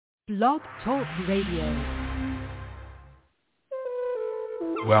Blog Talk Radio.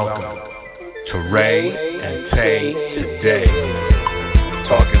 Welcome to Ray and Tay Today.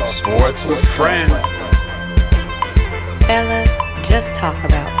 Talking sports with friends. Fellas, just talk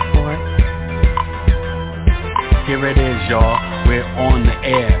about sports. Here it is, y'all. We're on the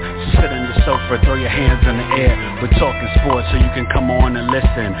air. Sit on the sofa, throw your hands in the air. We're talking sports so you can come on and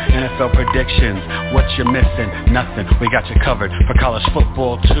listen. NFL predictions, what you're missing? Nothing. We got you covered for college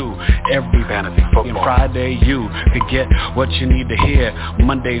football too. Every fantasy football. And Friday you could get what you need to hear.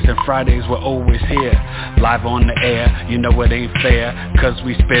 Mondays and Fridays we're always here. Live on the air, you know it ain't fair. Cause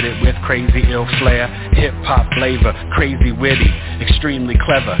we spit it with crazy ill flair. Hip hop flavor, crazy witty, extremely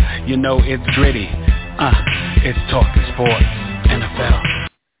clever. You know it's gritty. It's talking sports, NFL.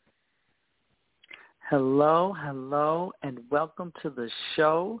 Hello, and welcome to the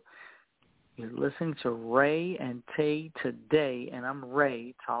show. You're listening to Ray and Tay Today, and I'm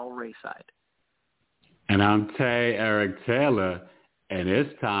Ray, Tall Rayside. And I'm Tay, Eric Taylor, and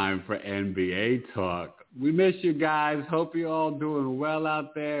it's time for NBA Talk. We miss you guys. Hope you're all doing well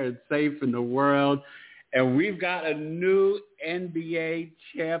out there and safe in the world. And we've got a new NBA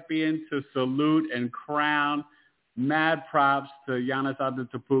champion to salute and crown. Mad props to Giannis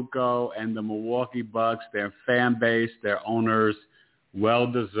Antetokounmpo and the Milwaukee Bucks, their fan base, their owners,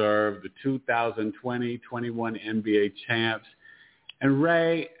 well-deserved, the 2020-21 NBA champs. And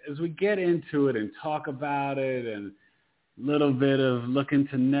Ray, as we get into it and talk about it and a little bit of look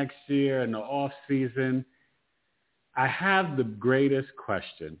into next year and the off season, I have the greatest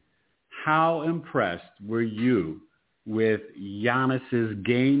question. How impressed were you with Giannis's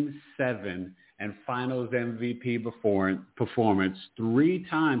Game 7 and Finals MVP performance? 3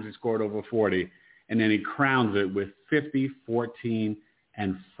 times he scored over 40, and then he crowns it with 50, 14,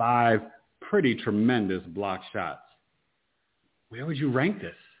 and 5 pretty tremendous block shots. Where would you rank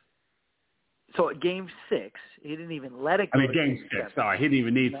this? So at Game 6, he didn't even let it go. Game 6. Sorry, he didn't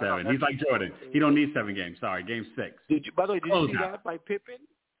even need 7. He's like Jordan. He don't need 7 games. Sorry, Game 6. By the way, did you see that by Pippen?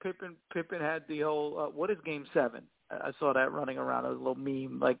 Pippen had the whole, what is Game 7? I saw that running around. It was a little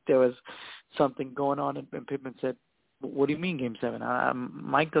meme, like there was something going on, and Pippen said, what do you mean Game 7?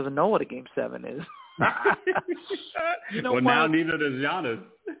 Mike doesn't know what a Game 7 is. You know well, now neither does Giannis.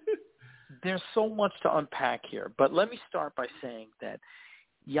 There's so much to unpack here, but let me start by saying that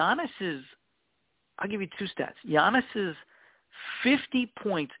Giannis's, I'll give you 2 stats. Giannis's 50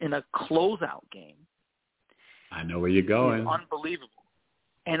 points in a closeout game. I know where you're going. Unbelievable.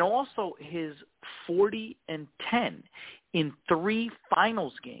 And also his 40 and 10 in 3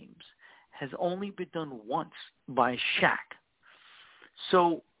 finals games has only been done once by Shaq.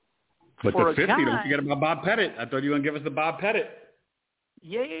 So, but for the 50, a guy, don't forget about Bob Pettit. I thought you were going to give us the Bob Pettit.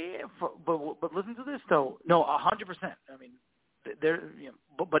 Yeah. But listen to this though. No, 100%. I mean,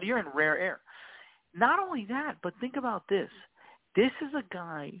 but you're in rare air. Not only that, but think about this. This is a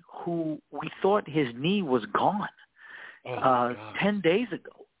guy who we thought his knee was gone. 10 days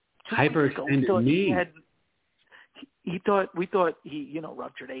ago. Hyperextended knee. We thought he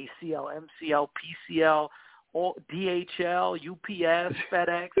ruptured ACL, MCL, PCL, all DHL, UPS,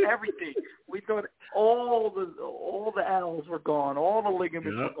 FedEx, everything. We thought all the L's were gone, all the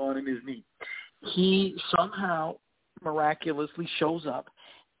ligaments were gone in his knee. He somehow miraculously shows up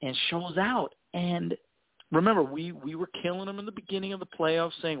and shows out. And remember, we were killing him in the beginning of the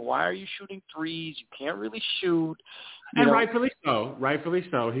playoffs, saying, "Why are you shooting threes? You can't really shoot." And rightfully so. Rightfully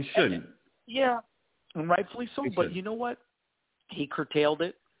so. He shouldn't. And rightfully so. But you know what? He curtailed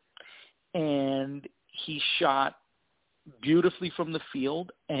it, and he shot beautifully from the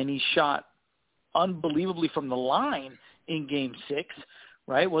field, and he shot unbelievably from the line in Game 6,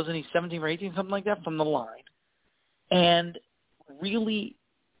 right? Wasn't he 17 or 18, something like that, from the line? And really,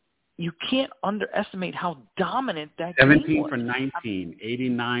 you can't underestimate how dominant that game was. 17 for 19,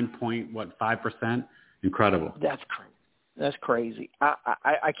 89.5%. Incredible. That's crazy.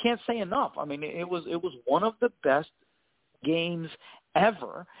 I can't say enough. I mean, it was one of the best games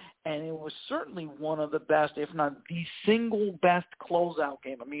ever, and it was certainly one of the best, if not the single best closeout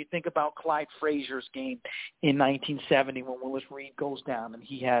game. I mean, you think about Clyde Frazier's game in 1970 when Willis Reed goes down, and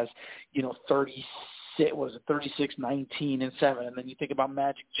he has 36, 19, and 7. And then you think about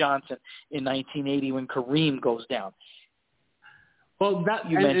Magic Johnson in 1980 when Kareem goes down. Well, and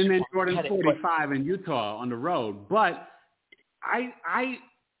then Jordan 45 in Utah on the road. But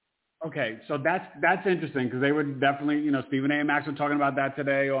okay, so that's interesting because they were definitely, Stephen A. and Max were talking about that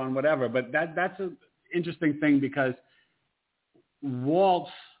today on whatever. But that's an interesting thing because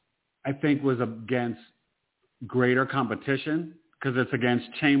Waltz, I think, was against greater competition because it's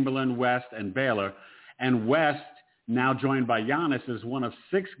against Chamberlain, West, and Baylor. And West now joined by Giannis, is one of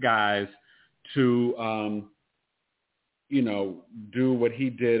 6 guys to, do what he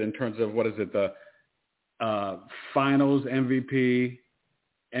did in terms of, the finals MVP,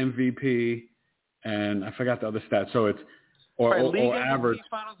 and I forgot the other stat. So it's or league average MVP,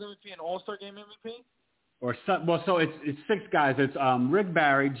 finals MVP, and All-Star Game MVP. So it's 6 guys. It's Rick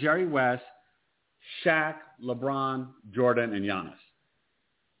Barry, Jerry West, Shaq, LeBron, Jordan, and Giannis.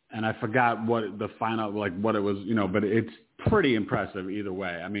 And I forgot what the final, what it was, but it's pretty impressive either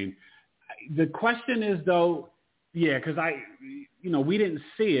way. I mean, the question is though, because we didn't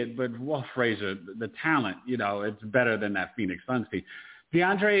see it, but Walt Frazier, the talent, it's better than that Phoenix Suns team.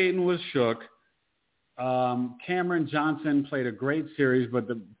 DeAndre Ayton was shook. Cameron Johnson played a great series, but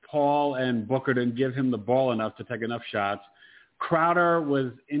Paul and Booker didn't give him the ball enough to take enough shots. Crowder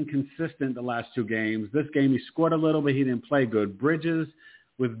was inconsistent the last 2 games. This game he scored a little, but he didn't play good. Bridges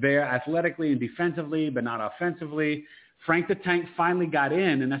was there athletically and defensively, but not offensively. Frank the Tank finally got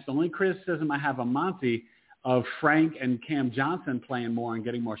in, and that's the only criticism I have on Monty, of Frank and Cam Johnson playing more and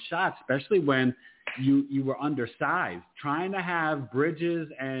getting more shots, especially when you were undersized. Trying to have Bridges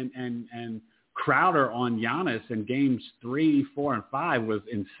and Crowder on Giannis in games 3, 4, and 5 was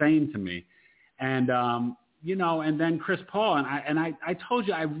insane to me. And, and then Chris Paul. And I told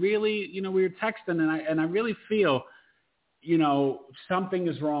you, I really, we were texting, and I really feel, something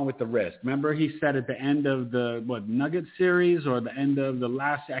is wrong with the wrist. Remember he said at the end of the, Nugget series or the end of the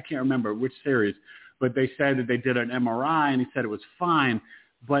last, I can't remember which series, but they said that they did an MRI and he said it was fine.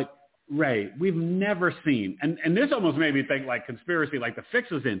 But Ray, we've never seen, and this almost made me think like conspiracy, like the fix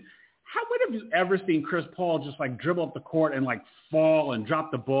was in. When have you ever seen Chris Paul just dribble up the court and fall and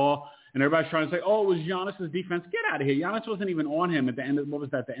drop the ball? And everybody's trying to say, oh, it was Giannis's defense. Get out of here. Giannis wasn't even on him at the end of,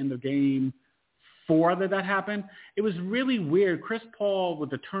 the end of game 4 that happened? It was really weird. Chris Paul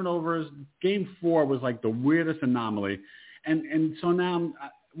with the turnovers, game 4 was the weirdest anomaly. And so now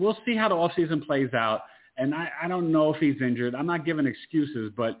we'll see how the offseason plays out. And I don't know if he's injured. I'm not giving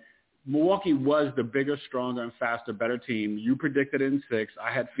excuses, but Milwaukee was the bigger, stronger, and faster, better team. You predicted it in 6.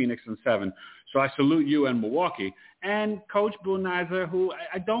 I had Phoenix in 7. So I salute you and Milwaukee. And Coach Budenholzer, who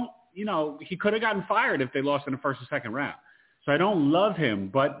I don't, he could have gotten fired if they lost in the first or second round. So I don't love him,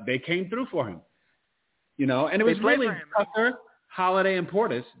 but they came through for him. And it was really Tucker, Holiday, and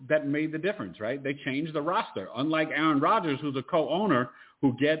Portis that made the difference, right? They changed the roster. Unlike Aaron Rodgers, who's a co-owner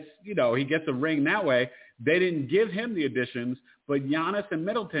who gets, he gets a ring that way. They didn't give him the additions, but Giannis and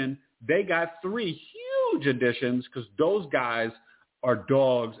Middleton, they got 3 huge additions because those guys are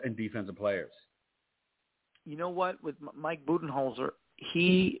dogs and defensive players. You know what? With Mike Budenholzer,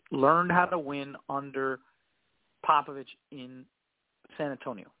 he learned how to win under Popovich in San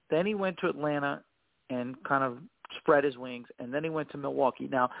Antonio. Then he went to Atlanta and kind of spread his wings, and then he went to Milwaukee.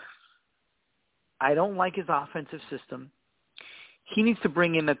 Now, I don't like his offensive system. He needs to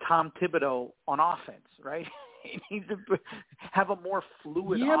bring in a Tom Thibodeau on offense, right? He needs to have a more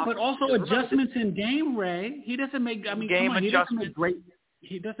fluid offense. Yeah, but also adjustments in game, Ray. He doesn't make, he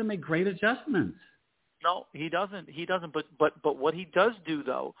doesn't make great adjustments. No, he doesn't. But what he does do,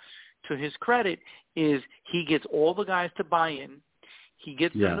 though, to his credit, is he gets all the guys to buy in. He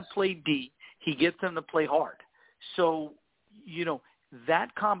gets them to play D. He gets them to play hard. So,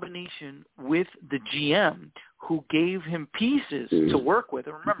 that combination with the GM who gave him pieces to work with.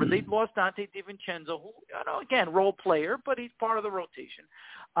 And remember, they lost Dante DiVincenzo, who, again, role player, but he's part of the rotation.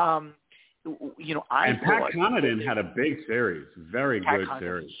 And Pat Connaughton had a big series, very good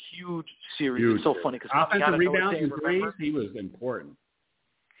series. Huge series. Huge. It's so funny because offensive rebounds and threes, he was important.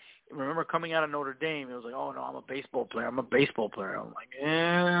 Remember coming out of Notre Dame, it was like, oh, no, I'm a baseball player. I'm like,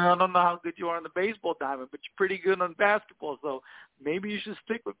 I don't know how good you are on the baseball diamond, but you're pretty good on basketball, so maybe you should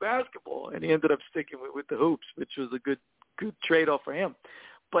stick with basketball. And he ended up sticking with the hoops, which was a good trade-off for him.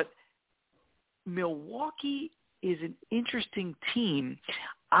 But Milwaukee is an interesting team.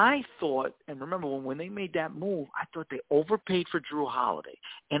 I thought, and remember when they made that move, I thought they overpaid for Drew Holiday,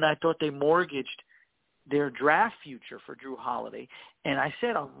 and I thought they mortgaged their draft future for Drew Holiday. And I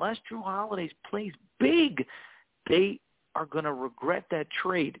said, unless Drew Holiday plays big, they are going to regret that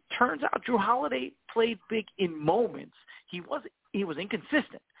trade. Turns out Drew Holiday played big in moments. He was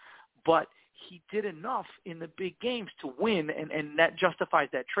inconsistent, but he did enough in the big games to win, and that justifies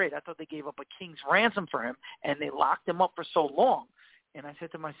that trade. I thought they gave up a king's ransom for him, and they locked him up for so long. And I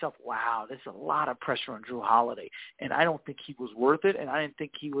said to myself, wow, there's a lot of pressure on Drew Holiday. And I don't think he was worth it, and I didn't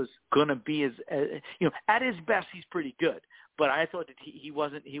think he was going to be as at his best, he's pretty good. But I thought that he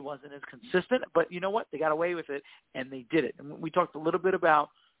wasn't as consistent. But you know what? They got away with it, and they did it. And we talked a little bit about,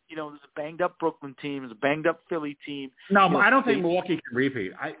 there's a banged-up Brooklyn team, there's a banged-up Philly team. No, but I don't think Milwaukee can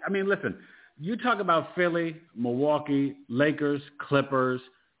repeat. I mean, listen, you talk about Philly, Milwaukee, Lakers, Clippers,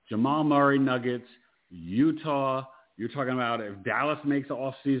 Jamal Murray, Nuggets, Utah. You're talking about if Dallas makes an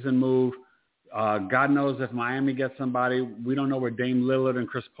off-season move. God knows if Miami gets somebody. We don't know where Dame Lillard and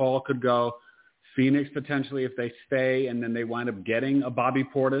Chris Paul could go. Phoenix potentially if they stay and then they wind up getting a Bobby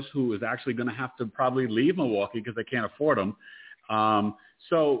Portis who is actually going to have to probably leave Milwaukee because they can't afford him.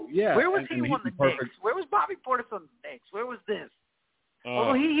 So, yeah. Where was he on the Knicks? Where was Bobby Portis on the Knicks? Where was this?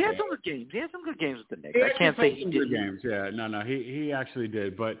 Although he had some good games. He had some good games with the Knicks. I can't say he didn't. Good games. Yeah, no, he actually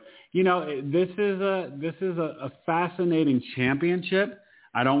did. But this is a fascinating championship.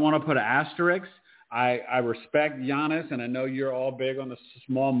 I don't want to put an asterisk. I respect Giannis, and I know you're all big on the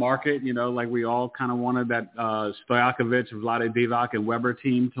small market. Like we all kind of wanted that Stojakovic, Vlade Divac, and Weber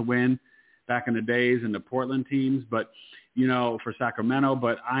team to win back in the days, and the Portland teams. But for Sacramento.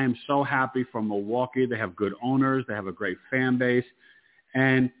 But I am so happy for Milwaukee. They have good owners. They have a great fan base.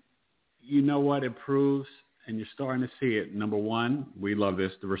 And you know what it proves, and you're starting to see it. Number one, we love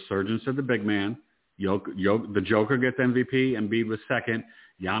this, the resurgence of the big man. The Joker gets MVP, Embiid was second.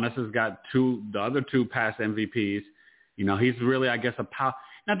 Giannis has got the other two past MVPs. He's really, I guess, a power.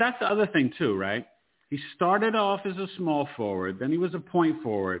 Now, that's the other thing, too, right? He started off as a small forward. Then he was a point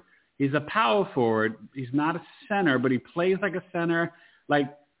forward. He's a power forward. He's not a center, but he plays like a center.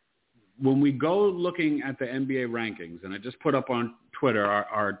 Like, when we go looking at the NBA rankings, and I just put up on Twitter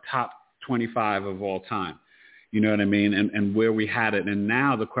our top 25 of all time, you know what I mean, and where we had it. And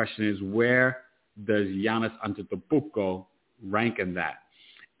now the question is, where does Giannis Antetokounmpo rank in that?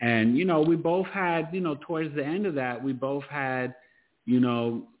 And, we both had, towards the end of that, we both had,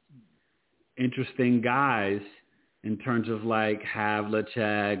 interesting guys in terms of like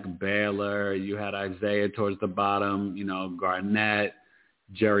Havlicek, Baylor. You had Isaiah towards the bottom, Garnett,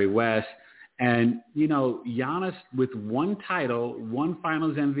 Jerry West. And, Giannis with one title, one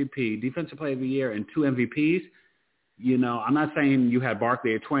Finals MVP, Defensive Player of the Year, and 2 MVPs, I'm not saying you had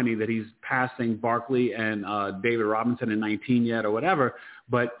Barkley at 20, that he's passing Barkley and David Robinson at 19 yet or whatever,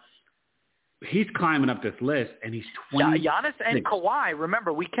 but he's climbing up this list, and he's 20. Giannis and Kawhi.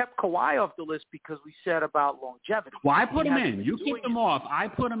 Remember, we kept Kawhi off the list because we said about longevity. Well, I put him in. You keep them off. I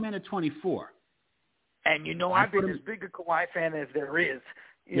put him in at 24. And I've been as big a Kawhi fan as there is,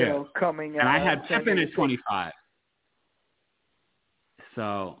 coming out. And I had Pippen at 25.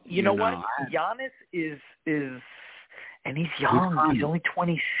 So, you know what? Giannis is and he's young. He's only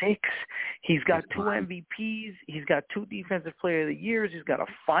 26. He's got 2 MVPs. He's got 2 Defensive Player of the Years. He's got a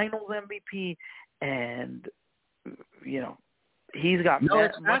Finals MVP. And, he's got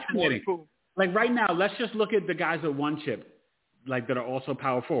much more to prove. Like right now, let's just look at the guys at one chip, like that are also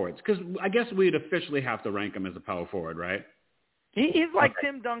power forwards. Because I guess we'd officially have to rank him as a power forward, right? He's like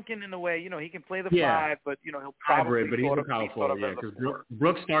Tim Duncan in a way. He can play the 5, but, he'll probably but he's a power forward, because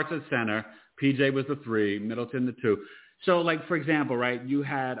Brooks starts at center. PJ was the 3, Middleton the 2. So, like, for example, right, you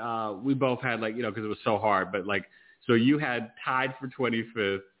had we both had, like, because it was so hard, but, like, so you had tied for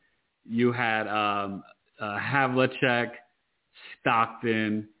 25th. You had Havlicek,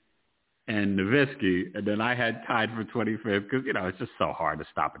 Stockton, and Nowitzki, and then I had tied for 25th because, it's just so hard to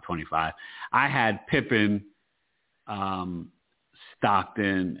stop at 25. I had Pippen,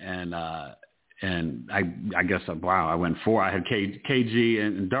 Stockton, and I guess, I went 4. I had KG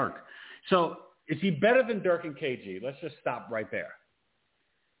and Dirk. So is he better than Dirk and KG? Let's just stop right there.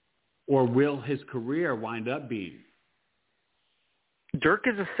 Or will his career wind up being? Dirk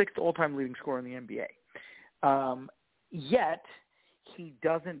is the 6th all-time leading scorer in the NBA. Yet he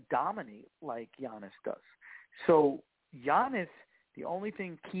doesn't dominate like Giannis does. So Giannis, the only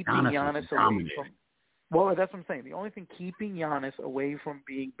thing keeping Giannis away from – well, that's what I'm saying. The only thing keeping Giannis away from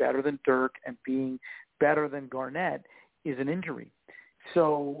being better than Dirk and being better than Garnett is an injury.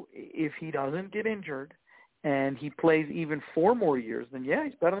 So if he doesn't get injured and he plays even 4 more years, then, yeah,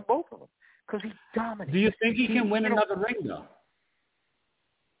 he's better than both of them because he dominates. Do you think he can win another ring, though?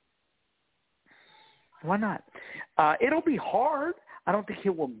 Why not? It'll be hard. I don't think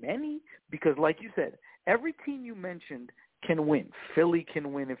he'll win many because, like you said, every team you mentioned can win. Philly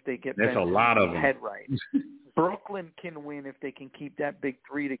can win if they get There's a lot of them. Head right. Brooklyn can win if they can keep that big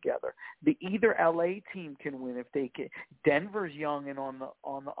 3 together. Either LA team can win if they can. Denver's young and on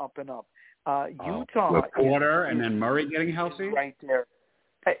the up and up. Utah with Porter and then Murray getting healthy right there.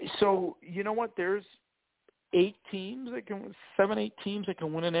 So you know what? There's 7, 8 teams that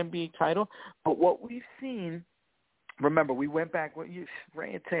can win an NBA title. But what we've seen, remember, we went back.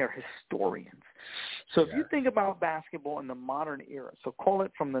 Ray and Tay are historians. So if you think about basketball in the modern era, so call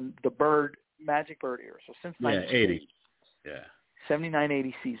it from the Magic Bird era, so since 1980,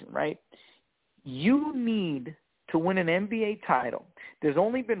 79-80 season, right? You need to win an NBA title. There's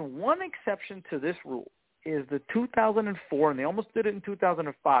only been one exception to this rule, is the 2004, and they almost did it in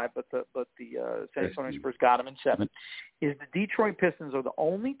 2005, but the San Antonio Spurs got them in 7, is the Detroit Pistons are the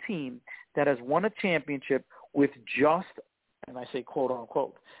only team that has won a championship with just, and I say quote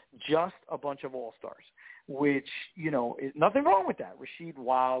unquote, just a bunch of all-stars, which, is nothing wrong with that. Rasheed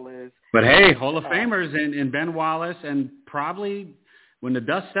Wallace. But hey, Hall of Famers in Ben Wallace, and probably when the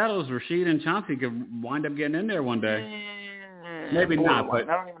dust settles, Rasheed and Chauncey could wind up getting in there one day. Maybe not, but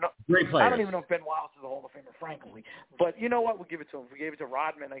I don't even know. Great players. I don't even know if Ben Wallace is a Hall of Famer, frankly. But you know what? We'll give it to him. If we gave it to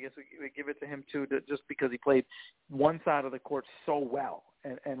Rodman, I guess we give it to him too, just because he played one side of the court so well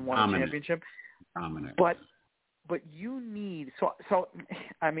and won a championship. Dominant. But you need so.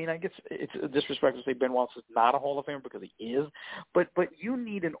 I mean, I guess it's disrespectful to say Ben Wallace is not a Hall of Famer because he is. But you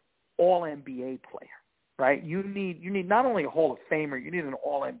need an All NBA player, right? You need not only a Hall of Famer, you need an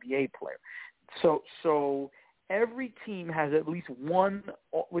All NBA player. So. Every team has at least one,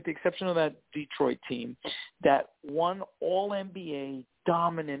 with the exception of that Detroit team, that one All-NBA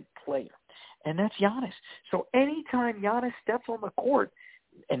dominant player, and that's Giannis. So anytime Giannis steps on the court,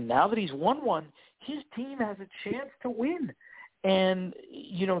 and now that he's won one, his team has a chance to win. And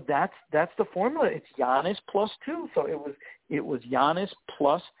that's the formula. It's Giannis plus 2. So it was Giannis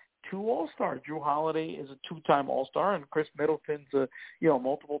plus 2 All-Stars. Drew Holiday is a 2-time All-Star, and Chris Middleton's a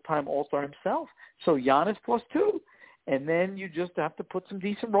multiple-time All-Star himself. So Giannis plus 2, and then you just have to put some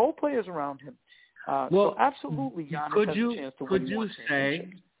decent role players around him. So absolutely, Giannis has a chance to win. Could you say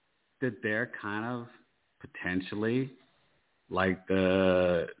that they're kind of potentially like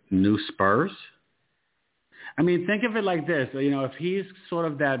the new Spurs? I mean, think of it like this. If he's sort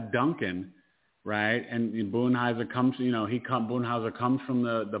of that Duncan, right? And Budenholzer comes, Budenholzer comes from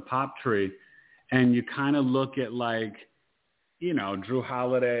the pop tree, and you kind of look at like, Drew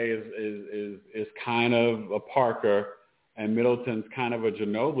Holiday is kind of a Parker, and Middleton's kind of a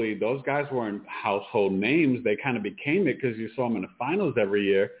Ginobili. Those guys weren't household names. They kind of became it because you saw them in the finals every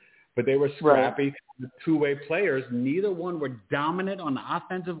year, but they were scrappy two-way players. Neither one were dominant on the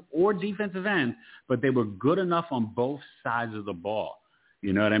offensive or defensive end, but they were good enough on both sides of the ball.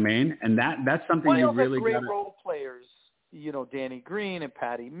 You know what I mean? And that's something you really got. Great role players, Danny Green and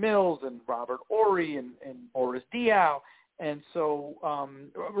Patty Mills and Robert Horry and Boris Diaw. And so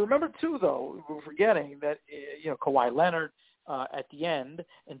remember, too, though, we're forgetting that, Kawhi Leonard at the end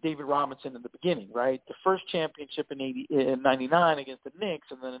and David Robinson in the beginning, right? The first championship in 99 against the Knicks,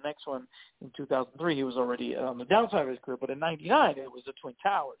 and then the next one in 2003, he was already on the downside of his career. But in 99, it was the Twin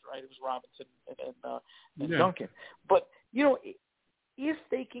Towers, right? It was Robinson and Duncan. But, if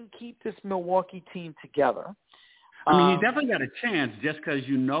they can keep this Milwaukee team together. I mean, he's definitely got a chance just because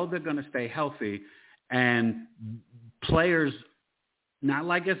they're going to stay healthy. And players, not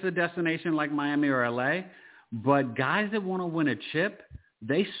like it's a destination like Miami or L.A., but guys that want to win a chip,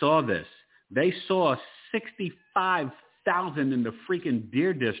 they saw this. They saw 65,000 in the freaking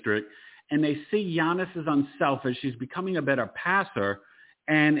Deer District, and they see Giannis is unselfish. He's becoming a better passer.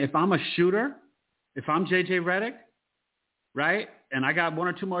 And if I'm a shooter, if I'm J.J. Redick, right, and I got 1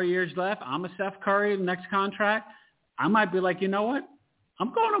 or 2 more years left, I'm a Steph Curry, the next contract, I might be like, you know what?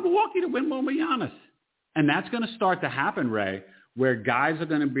 I'm going to Milwaukee to win one with Giannis. And that's going to start to happen, Ray, where guys are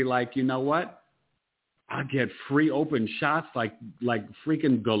going to be like, you know what? I get free open shots like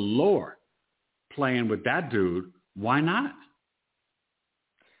freaking galore playing with that dude. Why not?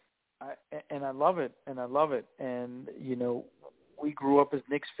 I love it. And, we grew up as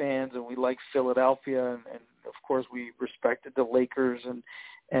Knicks fans, and we liked Philadelphia, and of course we respected the Lakers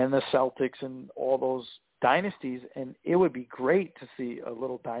and the Celtics and all those dynasties, and it would be great to see a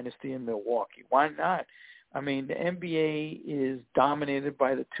little dynasty in Milwaukee. Why not? I mean, the NBA is dominated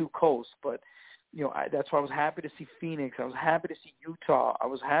by the two coasts, but that's why I was happy to see Phoenix. I was happy to see Utah. I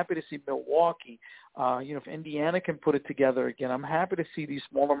was happy to see Milwaukee. If Indiana can put it together again, I'm happy to see these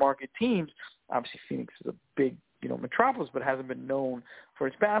smaller market teams. Obviously, Phoenix is a big, metropolis, but hasn't been known for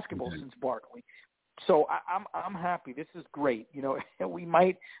its basketball since Barkley. So I'm happy. This is great. We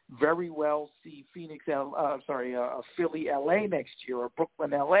might very well see Philly, LA next year, or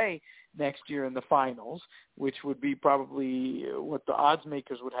Brooklyn, LA next year in the finals, which would be probably what the odds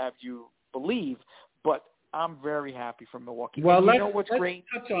makers would have you believe. But I'm very happy for Milwaukee. Well, let's great?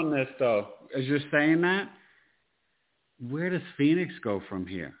 Touch on this though. As you're saying that, where does Phoenix go from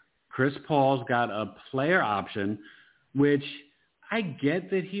here? Chris Paul's got a player option, which I get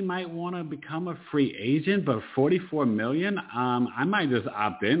that he might want to become a free agent, but $44 million, I might just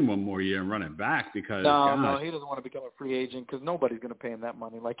opt in one more year and run it back because no, he doesn't want to become a free agent because nobody's going to pay him that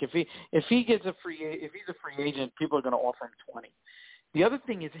money. Like if he's a free agent, people are going to offer him $20. The other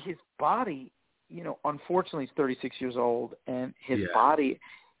thing is his body. unfortunately he's 36 years old, and his body,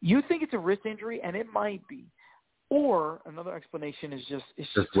 you think it's a wrist injury, and it might be. Or another explanation is just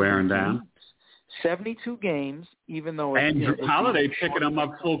wearing down. 72 games, even though it's... And Drew Holiday picking him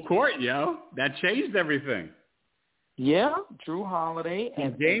up full court, yo. That changed everything. Yeah, Drew Holiday.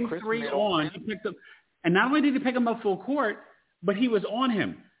 And game Chris 3 Middleton. on, he picked up... And not only did he pick him up full court, but he was on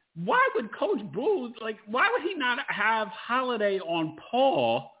him. Why would Coach Booth, why would he not have Holiday on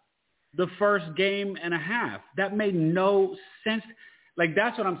Paul the first game and a half? That made no sense.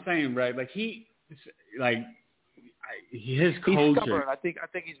 That's what I'm saying, right? His coaching. He's stubborn. I think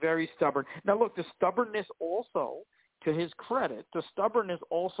he's very stubborn. Now, look, the stubbornness also, to his credit, the stubbornness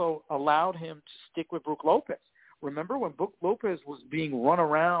also allowed him to stick with Brook Lopez. Remember when Brook Lopez was being run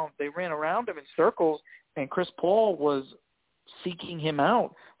around, they ran around him in circles, and Chris Paul was seeking him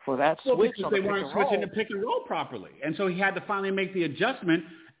out for that switch. Because they weren't switching the pick and roll properly. And so he had to finally make the adjustment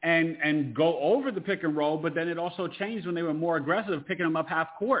and go over the pick and roll, but then it also changed when they were more aggressive, picking him up half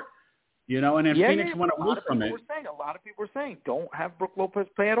court. And then Phoenix went away from it. A lot of people were saying, don't have Brook Lopez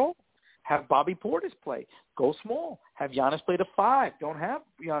play at all. Have Bobby Portis play. Go small. Have Giannis play the 5. Don't have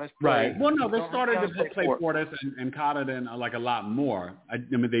Giannis play. Right. Well, no, they started to play Portis and Connaughton a lot more. I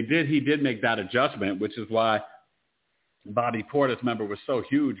mean, he did make that adjustment, which is why Bobby Portis, remember, was so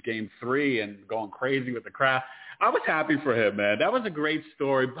huge game 3 and going crazy with the crowd. I was happy for him, man. That was a great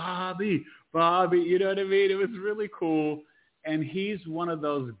story. Bobby, you know what I mean? It was really cool. And he's one of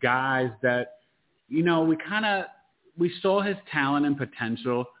those guys that, we saw his talent and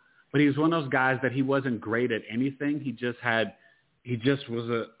potential, but he was one of those guys that he wasn't great at anything. He just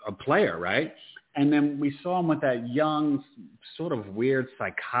was a player, right? And then we saw him with that young, sort of weird,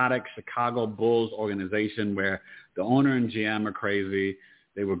 psychotic Chicago Bulls organization where the owner and GM are crazy.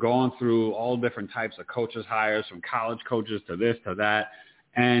 They were going through all different types of coaches hires, from college coaches to this, to that.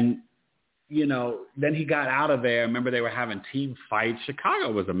 And then he got out of there. Remember, they were having team fights.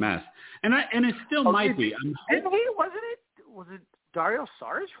 Chicago was a mess, and it still might be. Was it Dario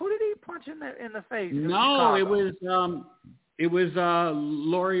Saric? Who did he punch in the face? No, it was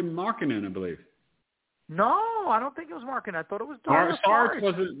Lauri Markkanen, I believe. No, I don't think it was Markkanen. I thought it was Dario Saric.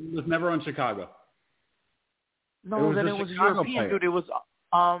 Saric was never on Chicago. No, then it was a European dude. It was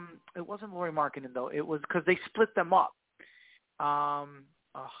it wasn't Lauri Markkanen though. It was because they split them up. I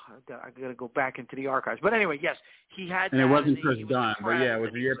got to go back into the archives. But anyway, yes, he had. And it wasn't Chris Dunn, but yeah, it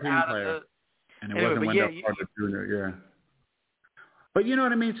was a European player. And it wasn't Wendell Carter Jr., yeah. But you know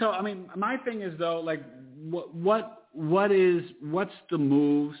what I mean? So, I mean, my thing is, though, what's the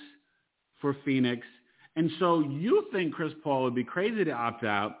moves for Phoenix? And so you think Chris Paul would be crazy to opt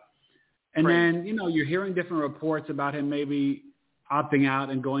out. And then, you're hearing different reports about him maybe opting out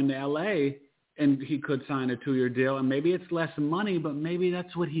and going to L.A., and he could sign a 2-year deal, and maybe it's less money, but maybe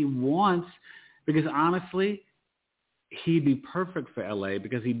that's what he wants, because honestly, he'd be perfect for LA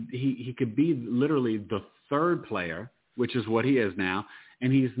because he could be literally the 3rd player, which is what he is now,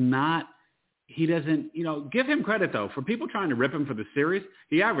 and he doesn't, give him credit though. For people trying to rip him for the series,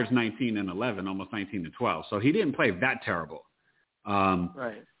 he averaged 19 and 11, almost 19 and 12, so he didn't play that terrible.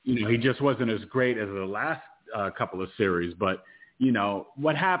 Right. He just wasn't as great as the last couple of series, but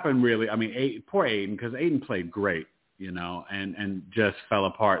what happened really, I mean, poor Aiden, because Aiden played great, and just fell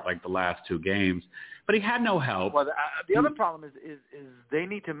apart like the last 2 games. But he had no help. Well, the other problem is they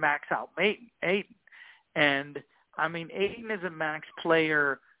need to max out Aiden. And, I mean, Aiden is a max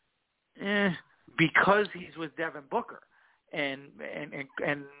player because he's with Devin Booker and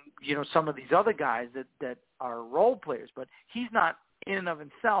some of these other guys that are role players. But he's not, in and of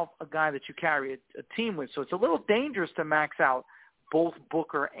himself, a guy that you carry a team with. So it's a little dangerous to max out both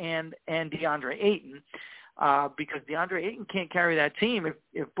Booker and DeAndre Ayton, because DeAndre Ayton can't carry that team.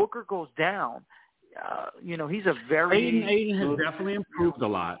 If Booker goes down, he's a very... Ayton has definitely improved a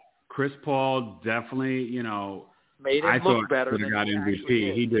lot. Chris Paul definitely, made him look better than got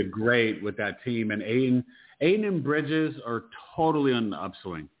MVP. He did great with that team. And Ayton and Bridges are totally on the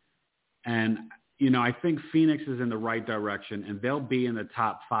upswing. And, I think Phoenix is in the right direction, and they'll be in the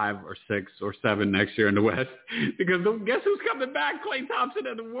top 5 or 6 or 7 next year in the West. Because guess who's coming back? Klay Thompson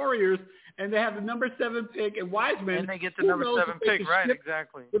and the Warriors. And they have the number 7 pick and Wiseman. And they get the number 7 pick, right?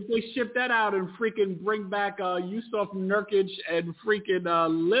 Exactly. If they ship that out and freaking bring back Yusuf Nurkic and freaking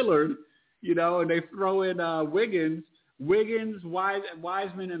Lillard, and they throw in Wiggins,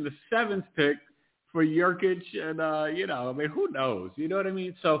 Wiseman, and the 7th pick for Nurkic, and I mean, who knows? You know what I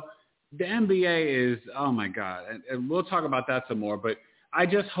mean? So the NBA is, oh my God, and we'll talk about that some more. But I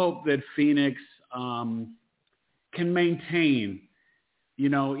just hope that Phoenix can maintain.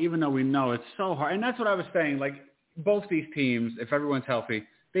 Even though we know it's so hard. And that's what I was saying. Like, both these teams, if everyone's healthy,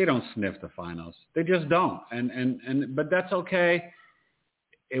 they don't sniff the finals. They just don't. But that's okay.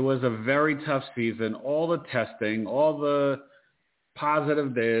 It was a very tough season. All the testing, all the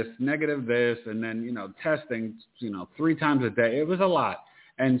positive this, negative this, and then, testing, 3 times a day. It was a lot.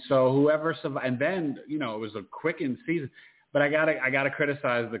 And so whoever survived, and then, it was a quickened season. But I gotta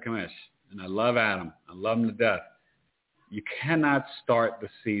criticize the commish. And I love Adam. I love him to death. You cannot start the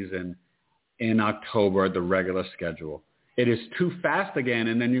season in October, the regular schedule. It is too fast again,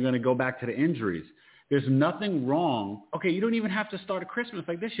 and then you're going to go back to the injuries. There's nothing wrong. Okay, you don't even have to start at Christmas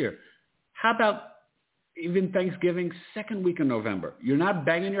like this year. How about even Thanksgiving, second week of November? You're not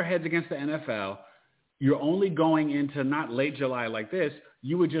banging your heads against the NFL. You're only going into not late July like this.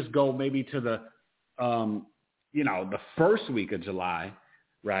 You would just go maybe to the, the first week of July,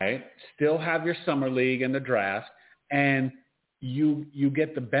 right? Still have your summer league and the draft, and you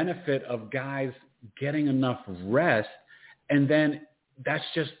get the benefit of guys getting enough rest, and then that's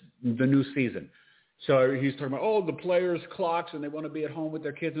just the new season. So he's talking about, the players' clocks, and they want to be at home with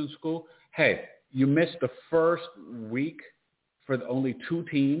their kids in school. Hey, you missed the first week for only 2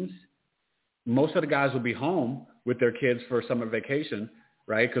 teams. Most of the guys will be home with their kids for summer vacation,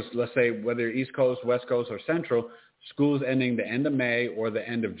 right? Because let's say whether you're East Coast, West Coast, or Central, school's ending the end of May or the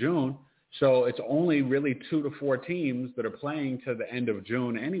end of June. So it's only really 2 to 4 teams that are playing to the end of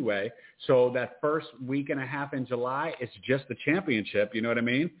June anyway. So that first week and a half in July, it's just the championship. You know what I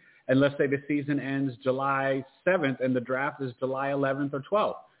mean? And let's say the season ends July 7th and the draft is July 11th or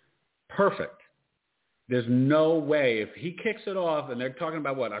 12th. Perfect. There's no way if he kicks it off and they're talking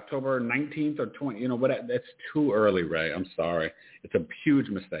about October 19th or 20th, that's too early, Ray. I'm sorry. It's a huge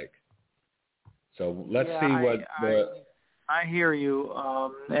mistake. So let's see what I hear you.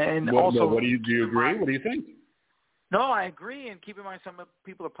 And do you agree? What do you think? No, I agree. And keep in mind, some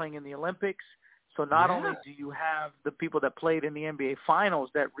people are playing in the Olympics. So not only do you have the people that played in the NBA Finals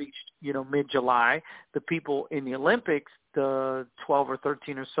that reached, mid-July, the people in the Olympics, the 12 or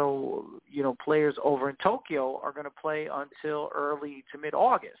 13 or so, players over in Tokyo are going to play until early to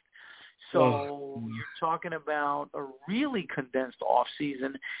mid-August. So you're talking about a really condensed off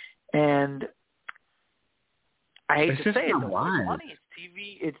season, and I hate to say it, the money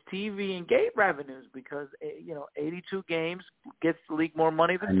it's TV and gate revenues because 82 games gets the league more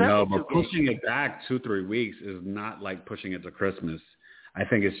money than 72 games. No, but pushing it back 2-3 weeks is not like pushing it to Christmas. I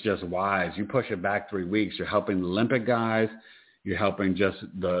think it's just wise. You push it back 3 weeks, you're helping the Olympic guys, you're helping just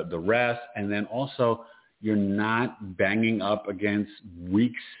the rest, and then also you're not banging up against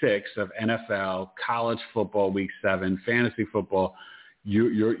week 6 of NFL, college football, week 7, fantasy football.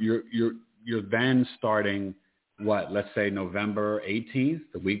 You're then starting let's say November 18th,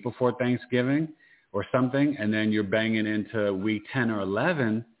 the week before Thanksgiving or something, and then you're banging into week 10 or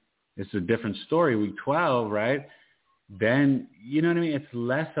 11. It's a different story, week 12, right? Then, you know what I mean? It's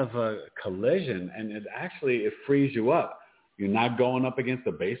less of a collision, and it frees you up. You're not going up against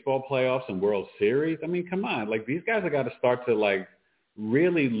the baseball playoffs and World Series. I mean, come on. These guys have got to start to,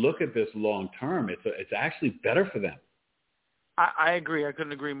 really look at this long term. It's actually better for them. I agree. I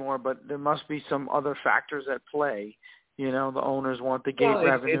couldn't agree more, but there must be some other factors at play. The owners want the gate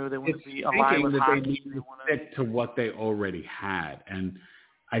revenue. They want to be aligned with hockey. They need to stick to what they already had. And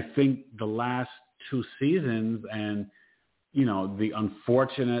I think the last 2 seasons and, the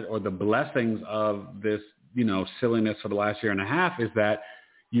unfortunate or the blessings of this, silliness for the last year and a half is that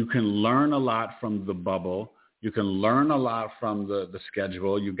you can learn a lot from the bubble. You can learn a lot from the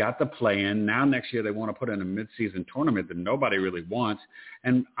schedule. You got the play-in. Now next year they want to put in a mid-season tournament that nobody really wants.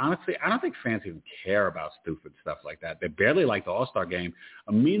 And honestly, I don't think fans even care about stupid stuff like that. They barely like the All-Star game.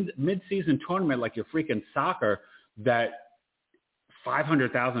 A mid-season tournament like your freaking soccer that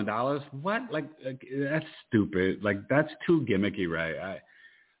 $500,000? What? That's stupid. That's too gimmicky, right?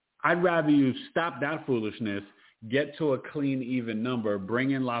 I'd rather you stop that foolishness, get to a clean, even number, bring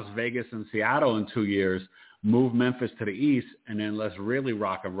in Las Vegas and Seattle in 2 years, move Memphis to the east, and then let's really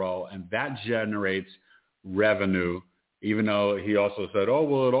rock and roll. And that generates revenue, even though he also said, it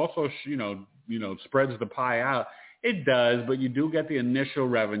also, spreads the pie out. It does, but you do get the initial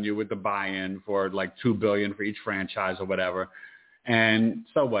revenue with the buy-in for $2 billion for each franchise or whatever. And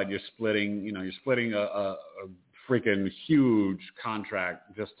so what? You're splitting a freaking huge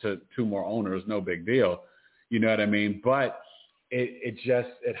contract just to 2 more owners. No big deal. You know what I mean? But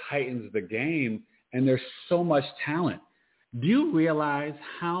it heightens the game. And there's so much talent. Do you realize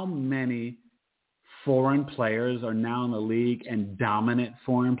how many foreign players are now in the league and dominant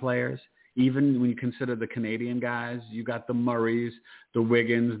foreign players? Even when you consider the Canadian guys, you got the Murrays, the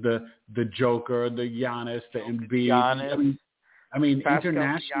Wiggins, the Joker, the Giannis, the Embiid. I mean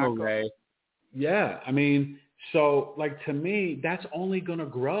international, Ray. Yeah, I mean, So, like, to me, that's only going to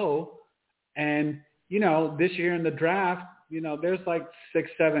grow. And, you know, this year in the draft, you know, there's like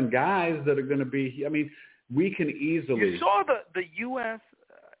 6-7 guys that are going to be, I mean, we can easily. You saw the U.S.,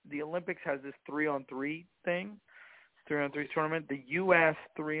 the Olympics has this 3-on-3 thing, 3-on-3 tournament. The U.S.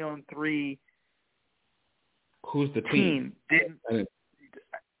 3-on-3 Who's the team?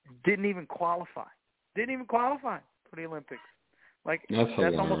 Didn't even qualify. Didn't even qualify for the Olympics. Like,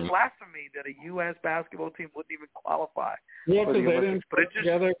 that's almost blasphemy that a U.S. basketball team wouldn't even qualify. Yeah, because the they Olympics. didn't put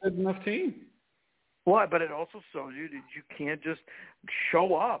together a good enough team. Well, but it also shows you that you can't just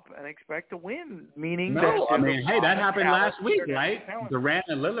show up and expect to win. Meaning, no, that I mean, hey, that happened last week, right? Talent. Durant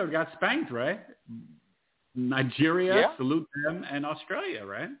and Lillard got spanked, right? Nigeria, salute them, and Australia,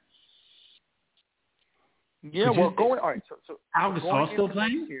 right? Yeah, all right. So Al Gasol still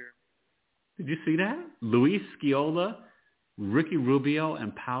playing? Year, did you see that? Luis Scioli, Ricky Rubio,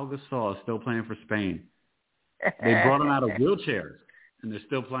 and Pau Gasol are still playing for Spain. They brought them out of wheelchairs, and they're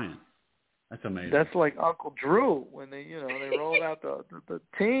still playing. That's amazing. That's like Uncle Drew when they rolled out the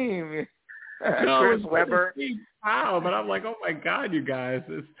team. No, Chris Webber. Wow, but I'm like, oh my God, you guys,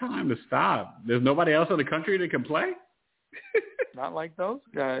 it's time to stop. There's nobody else in the country that can play? Not like those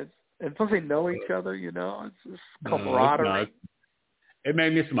guys. And plus they know each other, you know. It's just camaraderie. It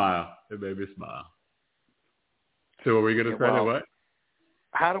made me smile. So are we going to try to what?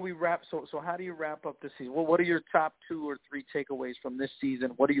 How do we wrap? So how do you wrap up this season? Well, what are your top 2 or 3 takeaways from this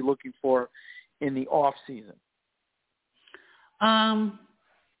season? What are you looking for in the off season?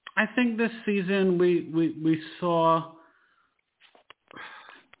 I think this season we saw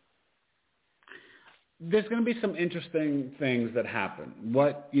there's going to be some interesting things that happen.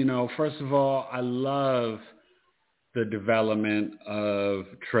 First of all, I love the development of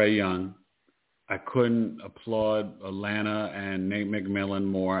Trae Young. I couldn't applaud Atlanta and Nate McMillan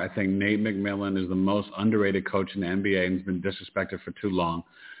more. I think Nate McMillan is the most underrated coach in the NBA and has been disrespected for too long.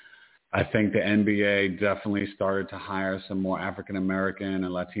 I think the NBA definitely started to hire some more African-American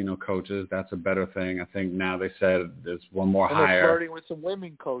and Latino coaches. That's a better thing. I think now they said there's one more hire. They're flirting with some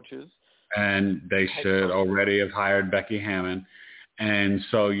women coaches. And they should already have hired Becky Hammon. And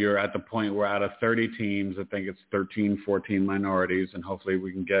so you're at the point where out of 30 teams, I think it's 13, 14 minorities, and hopefully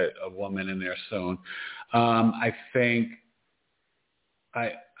we can get a woman in there soon. I think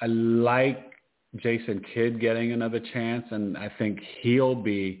I like Jason Kidd getting another chance, and I think he'll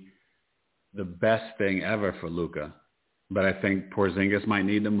be the best thing ever for Luka. But I think Porzingis might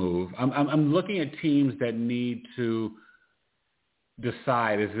need to move. I'm looking at teams that need to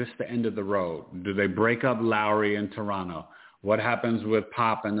decide, is this the end of the road? Do they break up Lowry in Toronto? What happens with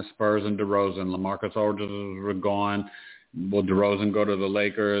Pop and the Spurs and DeRozan? LaMarcus Aldridge are gone. Will DeRozan go to the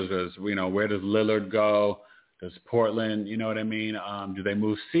Lakers? Where does Lillard go? Does Portland, you know what I mean? Do they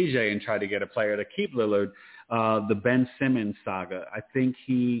move CJ and try to get a player to keep Lillard? The Ben Simmons saga, I think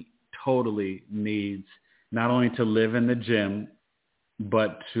he totally needs not only to live in the gym,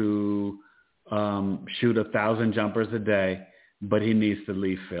 but to shoot 1,000 jumpers a day, but he needs to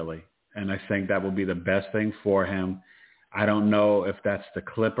leave Philly. And I think that will be the best thing for him. I don't know if that's the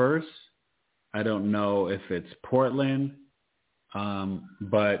Clippers. I don't know if it's Portland.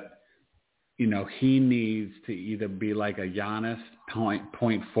 But, he needs to either be like a Giannis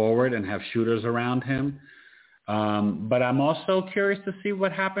point forward and have shooters around him. But I'm also curious to see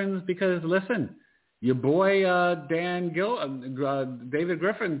what happens because, listen, your boy David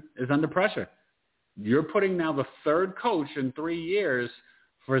Griffin is under pressure. You're putting now the 3rd coach in 3 years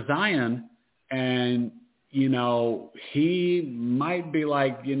for Zion, and he might be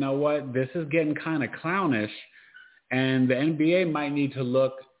like, you know what, this is getting kind of clownish, and the NBA might need to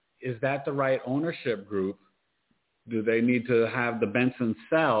look, is that the right ownership group? Do they need to have the Benson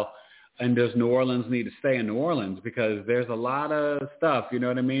sell? And does New Orleans need to stay in New Orleans? Because there's a lot of stuff, you know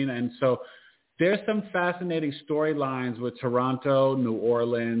what I mean? And so there's some fascinating storylines with Toronto, New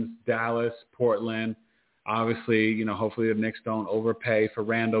Orleans, Dallas, Portland. Obviously, hopefully the Knicks don't overpay for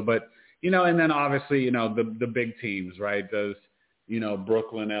Randall, but and then obviously, the big teams, right? Does,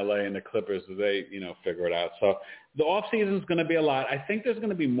 Brooklyn, LA, and the Clippers, do they, figure it out? So the offseason is going to be a lot. I think there's going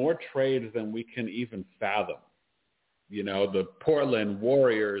to be more trades than we can even fathom. The Portland,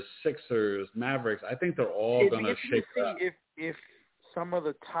 Warriors, Sixers, Mavericks, I think they're all going to shake up. If some of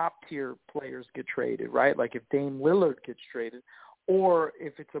the top-tier players get traded, right? Like if Dame Lillard gets traded, or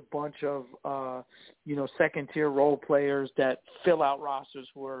if it's a bunch of, second-tier role players that fill out rosters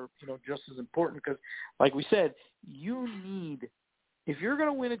who are, just as important. Because, like we said, if you're going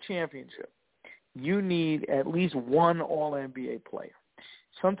to win a championship, you need at least one All-NBA player.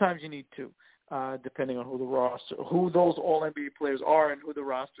 Sometimes you need 2, depending on who those All-NBA players are and who the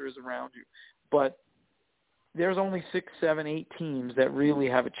roster is around you. But there's only 6, 7, 8 teams that really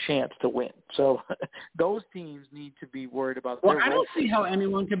have a chance to win. So those teams need to be worried about their Well, I don't see how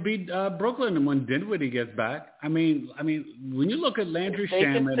anyone can beat Brooklyn when Dinwiddie gets back. I mean, when you look at Landry Shamet, if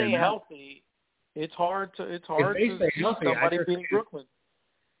they can stay and healthy, it's hard to see somebody beating Brooklyn.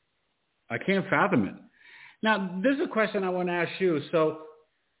 I can't fathom it. Now, this is a question I want to ask you. So,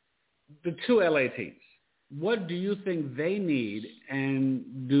 the 2 LA teams, what do you think they need,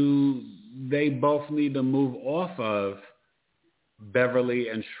 and do they both need to move off of Beverly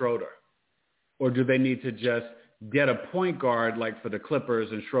and Schroeder? Or do they need to just get a point guard like for the Clippers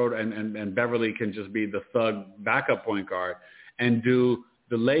and Schroeder and Beverly can just be the thug backup point guard? And do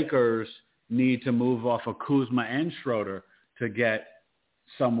the Lakers need to move off of Kuzma and Schroeder to get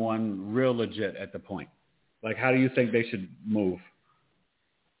someone real legit at the point? Like, how do you think they should move?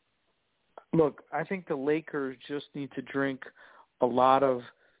 Look, I think the Lakers just need to drink a lot of,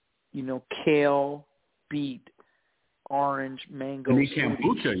 kale, beet, orange, mango. Need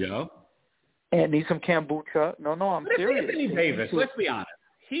kombucha, yo. And need some kombucha. No, I'm serious. Anthony Davis, let's be honest.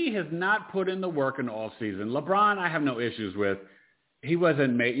 He has not put in the work in the offseason. LeBron, I have no issues with. He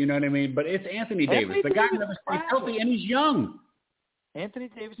wasn't made, you know what I mean? But it's Anthony Davis. The guy never stays healthy, and he's young. Anthony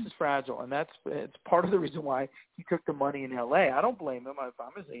Davis is fragile, and it's part of the reason why he took the money in L.A. I don't blame him. If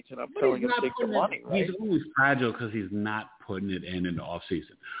I'm his agent, I'm telling him to take the money, right? He's only fragile because he's not putting it in the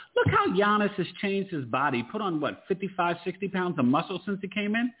offseason. Look how Giannis has changed his body. He put on, 55, 60 pounds of muscle since he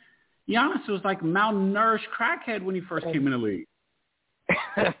came in? Giannis was like malnourished crackhead when he first came in the league.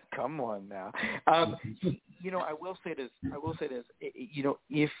 Come on now. I will say this.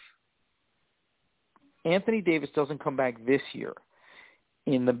 If Anthony Davis doesn't come back this year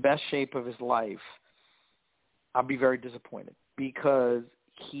in the best shape of his life, I'll be very disappointed because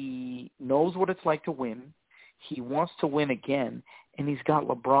he knows what it's like to win. He wants to win again, and he's got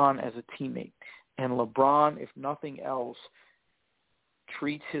LeBron as a teammate. And LeBron, if nothing else,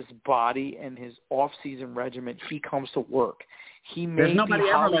 treats his body and his off-season regimen. He comes to work. There's nobody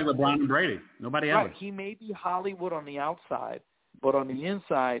ever like LeBron and Brady. Nobody ever. Right. He may be Hollywood on the outside, but on the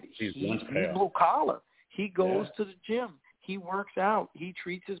inside, he's blue collar. He goes to the gym. He works out. He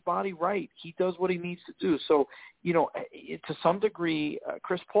treats his body right. He does what he needs to do. So, to some degree,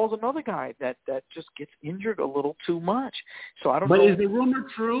 Chris Paul's another guy that just gets injured a little too much. So I don't know. But is the rumor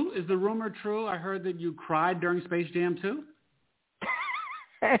true? I heard that you cried during Space Jam 2.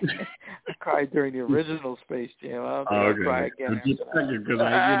 I cried during the original Space Jam. I don't think I'll cry again. Because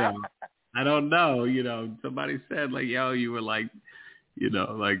I don't know. Somebody said you were like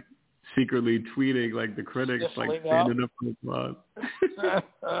secretly tweeting like the critics standing up for the applause.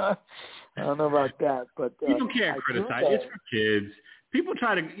 I don't know about that, but people can't criticize. It's for kids. People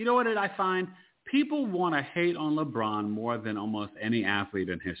try to. You know what I find? People want to hate on LeBron more than almost any athlete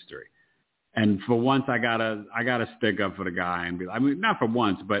in history. And for once, I gotta stick up for the guy and be. I mean, not for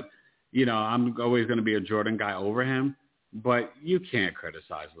once, but I'm always going to be a Jordan guy over him. But you can't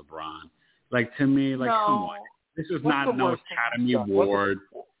criticize LeBron. To me, come on, this is not no Academy Award.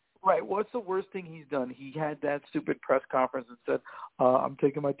 Right. What's the worst thing he's done? He had that stupid press conference and said, I'm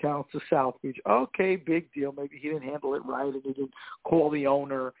taking my talents to South Beach. Okay, big deal. Maybe he didn't handle it right and he didn't call the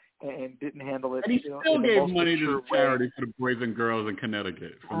owner and didn't handle it. And he still gave money to the charity for the boys and girls in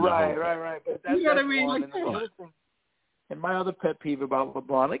Connecticut. Right. But that's what I mean? one. And my other pet peeve about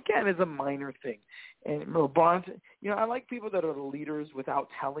LeBron, again, is a minor thing. And LeBron, I like people that are the leaders without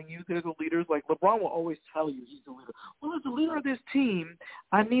telling you they're the leaders. Like LeBron will always tell you he's the leader. Well, as the leader of this team,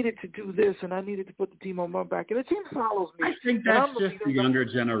 I needed to do this and I needed to put the team on my back. And the team follows me. I think that's just the younger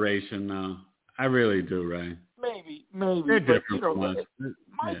generation, though. I really do, Ray. Maybe. They're different from us.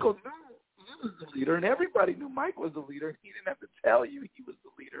 Michael knew he was the leader, and everybody knew Mike was the leader. And he didn't have to tell you he was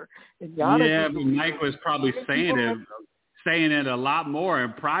the leader. And Giannis but Mike was probably saying it a lot more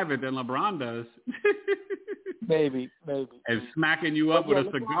in private than LeBron does. Maybe. And smacking you up with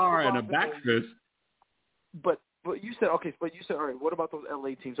a cigar and a back fist. But you said, all right, what about those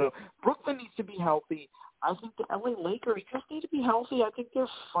LA teams? So Brooklyn needs to be healthy. I think the LA Lakers just need to be healthy. I think they're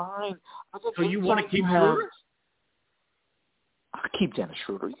fine. So you want to keep Schroeder? I'll keep Dennis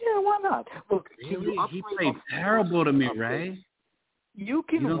Schroeder. Yeah, why not? Look, he played terrible to me, Ray. You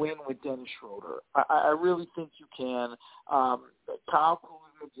can win with Dennis Schroeder. I really think you can. Kyle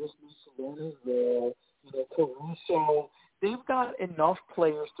Kuzma just needs some runners there. Caruso. They've got enough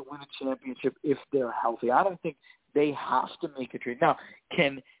players to win a championship if they're healthy. I don't think they have to make a trade. Now,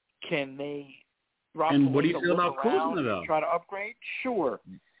 can they drop and what do you feel about Kuzma, though? Try to upgrade? Sure.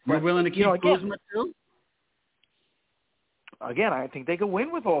 You're willing to keep Kuzma, too? Again, I think they can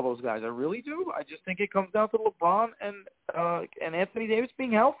win with all those guys. I really do. I just think it comes down to LeBron and Anthony Davis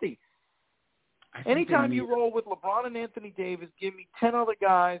being healthy. Anytime you roll with LeBron and Anthony Davis, give me 10 other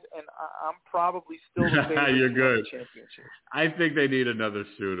guys, and I'm probably still the favorite. You're good. The championship. I think they need another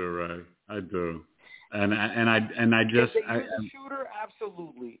shooter, right? I do. And I just could they use a shooter?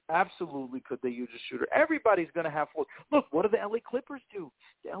 Absolutely. Could they use a shooter? Everybody's going to have flaws. Look, what do the LA Clippers do?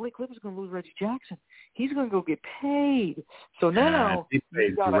 The LA Clippers are going to lose Reggie Jackson. He's going to go get paid. So now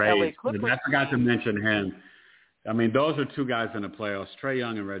you got an LA Clippers. I forgot to mention him. I mean, those are two guys in the playoffs, Trae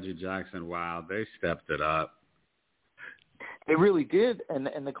Young and Reggie Jackson. Wow, they stepped it up. They really did, and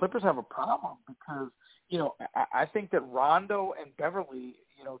the Clippers have a problem because I think that Rondo and Beverly,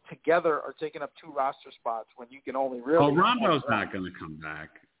 together are taking up 2 roster spots when you can only really. Oh, Rondo's not going to come back.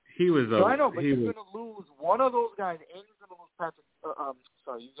 He was. I know, but you're going to lose one of those guys, and you're going to lose Patrick.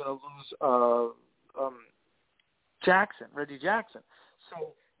 You're going to lose Jackson, Reggie Jackson.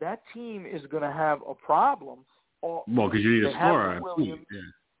 So that team is going to have a problem. Well, because you need a scorer.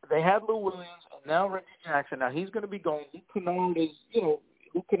 They had Lou Williams, and now Reggie Jackson. Now he's going to be going.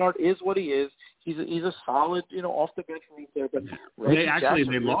 Luke Kennard is what he is. He's a solid, off the bench right there. But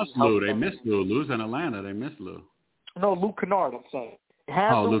they lost Lou. They missed Lou. Lou's in Atlanta. They missed Lou. No, Luke Kennard. I'm saying. They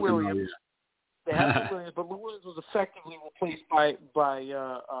had Lou Williams. Kennard, They had Lou Williams, but Lou Williams was effectively replaced by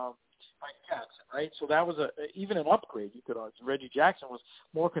Jackson, right? So that was even an upgrade. You could argue. Reggie Jackson was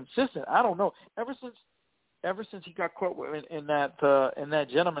more consistent. I don't know. Ever since he got caught in that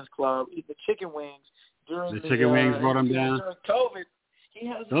gentleman's club, eating the chicken wings during the chicken wings brought him down. During COVID,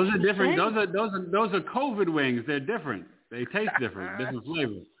 those are different. Those are COVID wings. They're different. They taste different. Different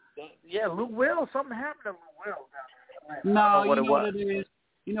flavors. Yeah, Lou Will. Something happened to Lou Will down there. No,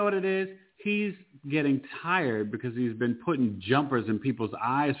 you know what it is. He's getting tired because he's been putting jumpers in people's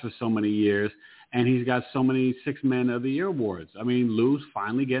eyes for so many years, and he's got so many 6 Man of the Year awards. I mean, Lou's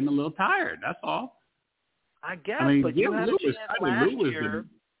finally getting a little tired. That's all. I guess, but you had a chance last year.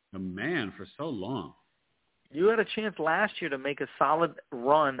 The man for so long. You had a chance last year to make a solid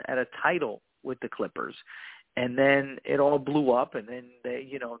run at a title with the Clippers, and then it all blew up, and then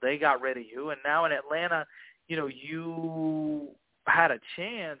they got rid of you, and now in Atlanta, you had a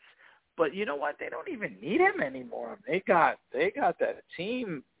chance, but you know what? They don't even need him anymore. They got that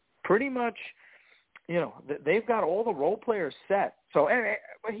team pretty much. They've got all the role players set. So anyway,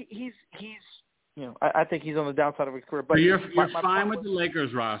 he's. I think he's on the downside of his career. But you're fine with the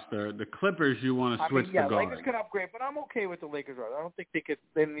Lakers roster. The Clippers, you want to switch the guard. Lakers could upgrade, but I'm okay with the Lakers roster. I don't think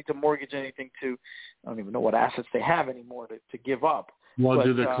they need to mortgage anything to. I don't even know what assets they have anymore to give up. Well,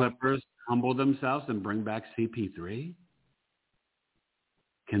 do the Clippers humble themselves and bring back CP3?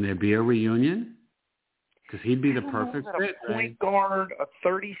 Can there be a reunion? Because he'd be the perfect fit. A point guard, a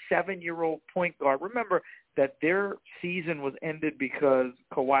 37-year-old point guard. Remember that their season was ended because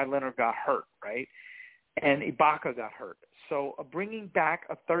Kawhi Leonard got hurt, right? And Ibaka got hurt. So bringing back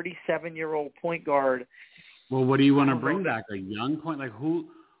a 37-year-old point guard. Well, what do you want to bring back? A young point? Like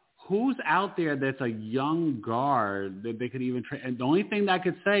who's out there that's a young guard that they could even trade? And the only thing that I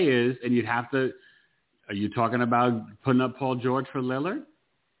could say is, and you'd have to, are you talking about putting up Paul George for Lillard?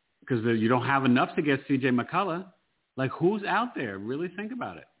 Because you don't have enough to get C.J. McCullough. Like, who's out there? Really think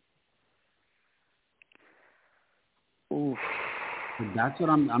about it. Oof. That's what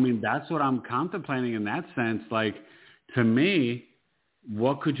I'm contemplating in that sense. Like, to me,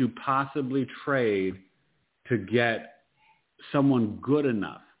 what could you possibly trade to get someone good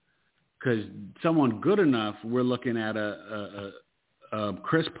enough? Because someone good enough, we're looking at a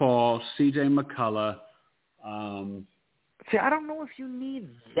Chris Paul, C.J. McCullough. See, I don't know if you need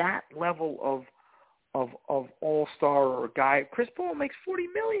that level of all-star or guy. Chris Paul makes $40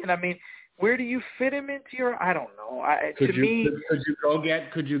 million. I mean, where do you fit him into your? I don't know. Could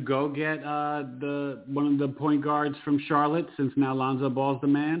you go get one of the point guards from Charlotte, since now Lonzo Ball's the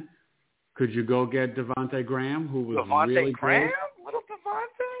man? Could you go get Devontae Graham, who was really Graham? great? Little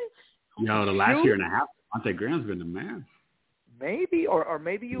Devontae? No, the last year and a half, Devontae Graham's been the man. Maybe, or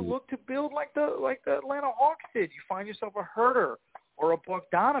maybe you look to build like the Atlanta Hawks did. You find yourself a Herter or a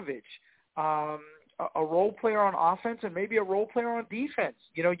Bogdanovich, a role player on offense and maybe a role player on defense.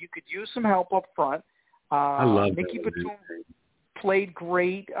 You could use some help up front. I love Nicky Batum played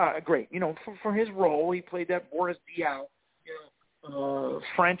great. For his role, he played that Boris Diaw,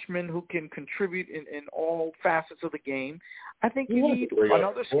 Frenchman who can contribute in all facets of the game. I think you need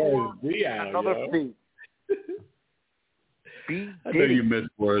another scorer, another big. I know you miss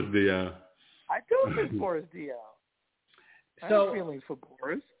Boris Diaw. I do miss Boris Diaw. I have feelings for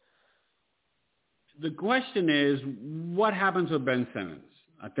Boris. The question is, what happens with Ben Simmons?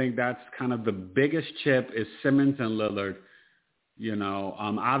 I think that's kind of the biggest chip is Simmons and Lillard.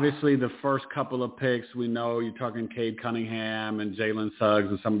 Obviously the first couple of picks, we know you're talking Cade Cunningham and Jalen Suggs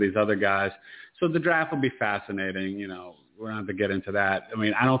and some of these other guys. So the draft will be fascinating. We're going to have to get into that. I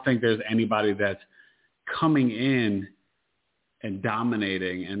mean, I don't think there's anybody that's coming in and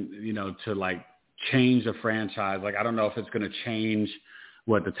dominating and, to like change the franchise. Like, I don't know if it's going to change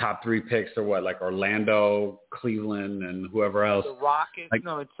the top 3 picks or what, like Orlando, Cleveland, and whoever else. The Rockets. Like,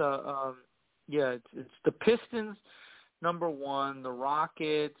 no, it's it's the Pistons, number 1, the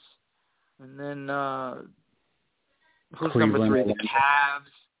Rockets, and then who's Cleveland, number 3? The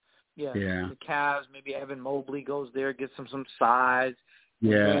Cavs. Yeah, yeah. The Cavs. Maybe Evan Mobley goes there, gets some size.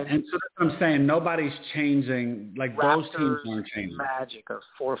 Yeah, and so that's what I'm saying. Nobody's changing. Like, Raptors, those teams aren't changing. Magic are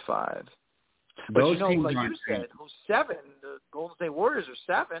 4 or 5. But those teams like aren't you said, changing. who's 7? The Golden State Warriors are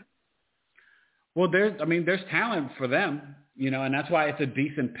 7. Well, there's talent for them, and that's why it's a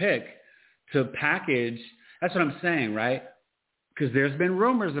decent pick to package. That's what I'm saying, right? Because there's been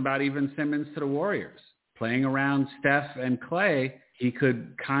rumors about even Simmons to the Warriors. Playing around Steph and Clay, he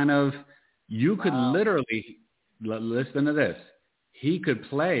could you could literally, listen to this, he could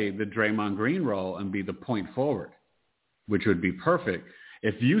play the Draymond Green role and be the point forward, which would be perfect.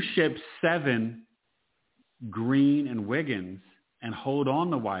 If you ship 7 Green and Wiggins and hold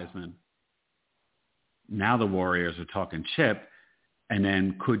on to Wiseman, now the Warriors are talking chip. And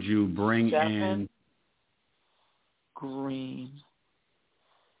then could you bring 7, in Green?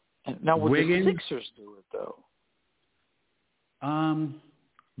 And now would Wiggins? The Sixers do it though?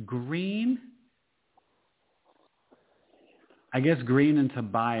 Green? I guess Green and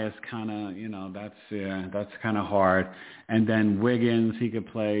Tobias kind of, that's kind of hard. And then Wiggins, he could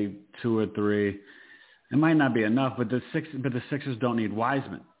play 2 or 3. It might not be enough, but the Sixers don't need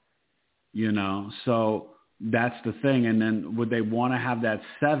Wiseman, So that's the thing. And then would they want to have that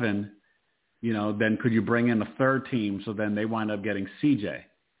 7? Then could you bring in a third team? So then they wind up getting CJ,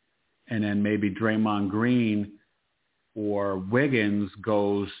 and then maybe Draymond Green or Wiggins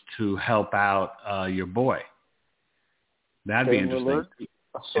goes to help out your boy. That'd be interesting.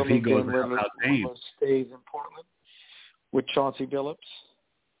 If he goes to help out Dame. Stays in Portland with Chauncey Billups.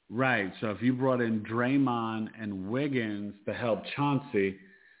 Right. So if you brought in Draymond and Wiggins to help Chauncey,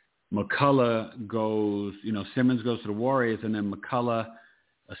 McCullough goes, Simmons goes to the Warriors, and then McCullough,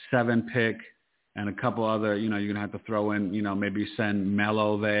 a 7 pick, and a couple other, you're going to have to throw in, maybe send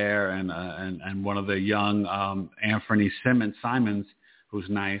Melo there and one of the young Anthony Simons, who's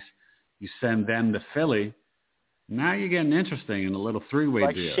nice. You send them to Philly. Now you're getting interesting in a little 3-way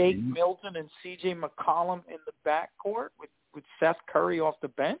like deal. Like Shake Milton and C.J. McCollum in the backcourt with Seth Curry off the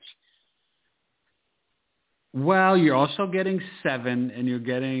bench? Well, you're also getting 7, and you're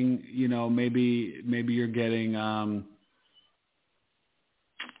getting, maybe you're getting,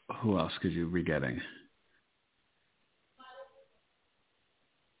 who else could you be getting?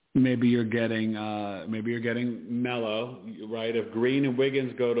 Maybe you're getting Melo, right? If Green and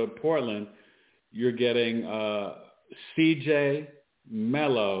Wiggins go to Portland, you're getting CJ,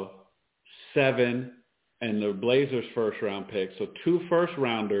 Melo, 7, and the Blazers' first-round pick. So 2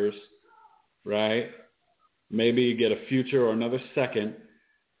 first-rounders, right? Maybe you get a future or another second.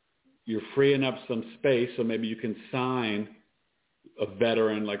 You're freeing up some space, so maybe you can sign a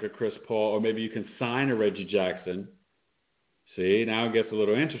veteran like a Chris Paul, or maybe you can sign a Reggie Jackson. See, now it gets a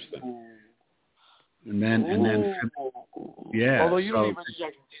little interesting. And then, yeah. Although you don't need Reggie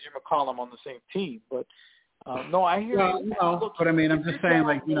Jackson and C.J. McCollum on the same team, but no, I hear. Well, no, look, but I mean, I'm just saying,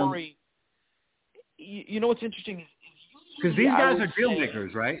 like, Morey, what's interesting is because these guys are deal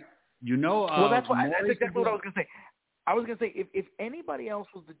makers, right? Well, that's exactly what I was going to say. I was going to say, if anybody else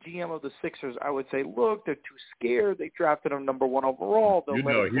was the GM of the Sixers, I would say, look, they're too scared. They drafted him number 1 overall. They'll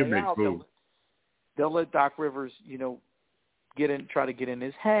let him play out. They'll let Doc Rivers, try to get in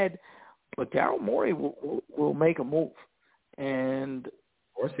his head. But Daryl Morey will make a move. And of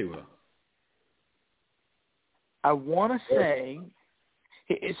course he will. I want to say,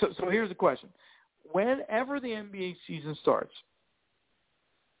 so here's the question. Whenever the NBA season starts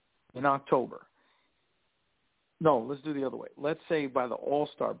in October, no, let's do the other way. Let's say by the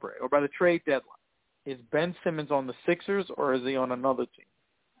All-Star break or by the trade deadline, is Ben Simmons on the Sixers or is he on another team?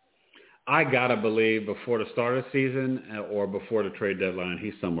 I got to believe before the start of the season or before the trade deadline,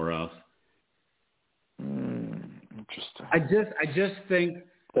 he's somewhere else. Interesting. I just think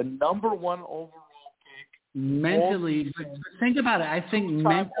the number 1 overall pick mentally, but think about it. I think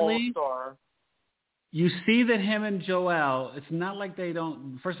mentally, All-Star. You see that him and Joel, it's not like they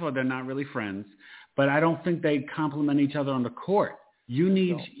don't, first of all, they're not really friends, but I don't think they complement each other on the court. He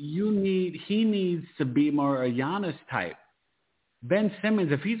needs to be more a Giannis type. Ben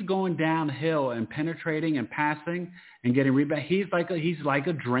Simmons, if he's going downhill and penetrating and passing and getting rebounds, he's like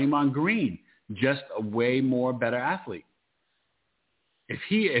a Draymond Green, just a way more better athlete. If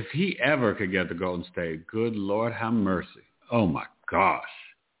he ever could get to Golden State, good Lord have mercy. Oh my gosh.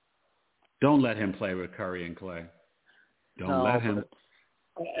 Don't let him play with Curry and Clay. Don't let him.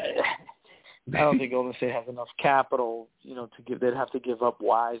 I don't think Golden State has enough capital, to give. They'd have to give up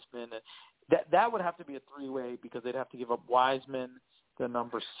Wiseman. That would have to be a three-way because they'd have to give up Wiseman, the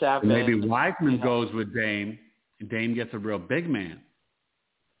number 7. Maybe Wiseman goes with Dame, and Dame gets a real big man.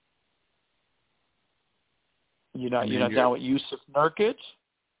 You're not down with Yusuf Nurkic?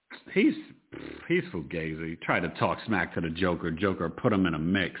 He's fugazi. Try to talk smack to the Joker. Joker, put him in a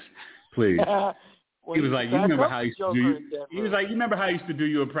mix, please. Well, he was like, you remember how I used to do you? He was like, you remember how I used to do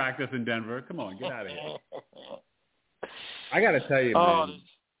you in practice in Denver? Come on, get out of here. I got to tell you, man.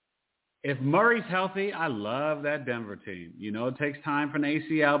 If Murray's healthy, I love that Denver team. It takes time for an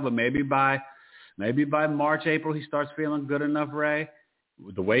ACL, but maybe by March, April, he starts feeling good enough, Ray.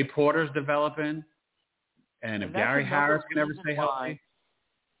 The way Porter's developing, and if Gary Harris can ever stay healthy.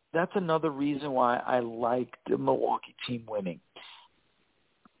 That's another reason why I like the Milwaukee team winning.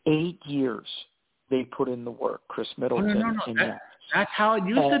 8 years they put in the work. Chris Middleton. No. That's how it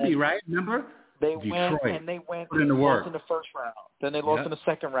used to be, right? Remember? They Detroit went put in the work. Lost in the first round. Then they lost in the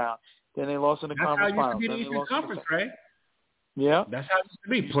second round. Then they lost in the conference finals. That's how it used to be the Eastern Conference, right? Yeah. That's how it used to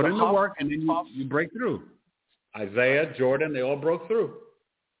be. Put in the work, and then you break through. Isaiah, Jordan, they all broke through.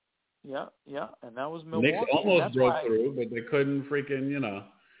 Yeah, and that was Milwaukee. Knicks almost broke through, but they couldn't freaking,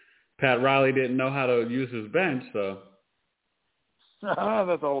 Pat Riley didn't know how to use his bench, so. That's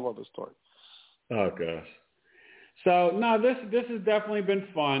a whole other story. Oh, gosh. So, no, this has definitely been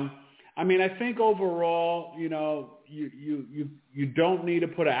fun. I mean, I think overall, you don't need to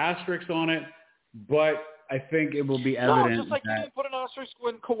put an asterisk on it, but I think it will be evident. No, just like you didn't put an asterisk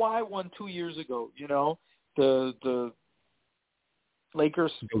when Kawhi won 2 years ago. The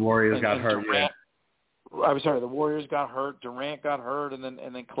Lakers. The Warriors got hurt. Durant, yeah. I'm sorry, the Warriors got hurt. Durant got hurt, and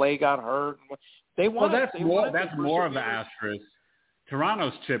then Clay got hurt. They won. Well, that's more of an asterisk.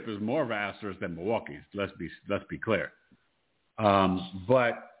 Toronto's chip is more of an asterisk than Milwaukee's. Let's be clear.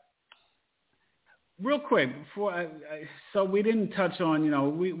 But real quick, before so we didn't touch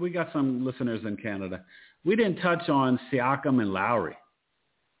on, we got some listeners in Canada. We didn't touch on Siakam and Lowry.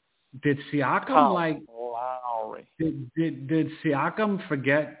 Did Siakam Lowry? Did Siakam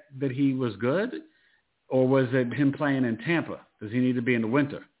forget that he was good, or was it him playing in Tampa? Does he need to be in the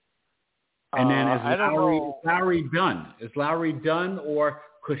winter? And then is Lowry done? Is Lowry done, or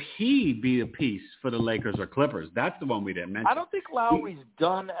could he be a piece for the Lakers or Clippers? That's the one we didn't mention. I don't think Lowry's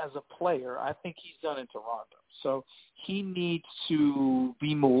done as a player. I think he's done in Toronto. So he needs to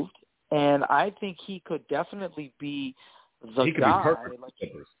be moved, and I think he could definitely be the he could guy. Be perfect for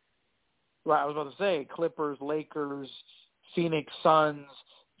Clippers. Well, I was about to say Clippers, Lakers, Phoenix Suns.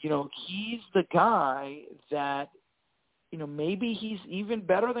 He's the guy that, maybe he's even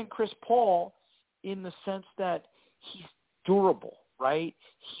better than Chris Paul in the sense that he's durable, right?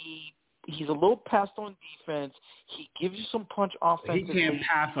 He's a little past on defense. He gives you some punch offensively. He can't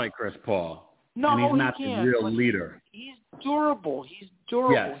pass like Chris Paul. No, and he's not he can't, the real leader. He's durable.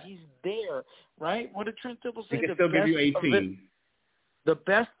 Yes. He's there, right? What did Trent Dibble say? He can still give you 18. The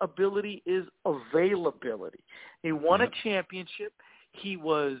best ability is availability. He won a championship. He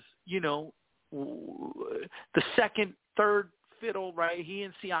was, the second, third fiddle, right? He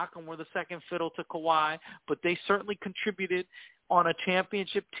and Siakam were the second fiddle to Kawhi, but they certainly contributed on a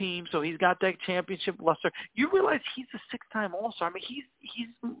championship team, so he's got that championship luster. You realize he's a 6-time All-Star. I mean, he's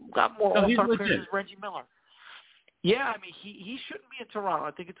got more All-Star appearances than Reggie Miller. Yeah, I mean, he shouldn't be in Toronto.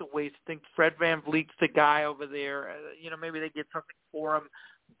 I think it's a waste. I think Fred VanVleet's the guy over there. Maybe they get something for him.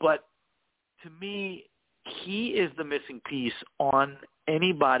 But to me, he is the missing piece on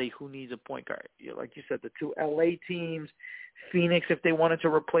anybody who needs a point guard. Like you said, the two L.A. teams, Phoenix, if they wanted to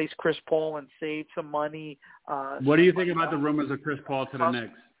replace Chris Paul and save some money. What do you think about the rumors of Chris Paul to the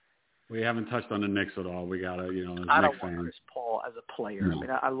Knicks? We haven't touched on the Knicks at all. We got to, I don't want Chris Paul as a player. No. I mean,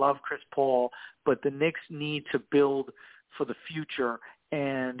 I love Chris Paul, but the Knicks need to build for the future,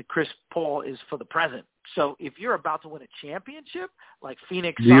 and Chris Paul is for the present. So if you're about to win a championship, like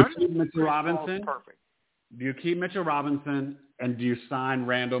Phoenix Suns, do you keep Mitchell Robinson? Perfect. Do you keep Mitchell Robinson, and do you sign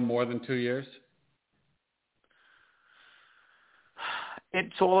Randall more than 2 years?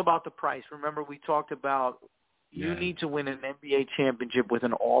 It's all about the price. Remember, we talked about you need to win an NBA championship with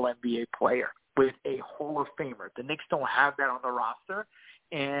an all-NBA player, with a Hall of Famer. The Knicks don't have that on the roster,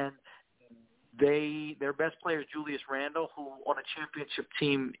 and their best player is Julius Randle, who on a championship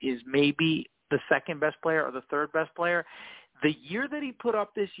team is maybe the second best player or the third best player. The year that he put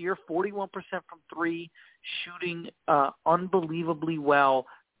up this year, 41% from three, shooting unbelievably well,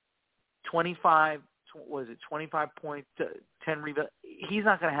 25 points, 10 rebounds. He's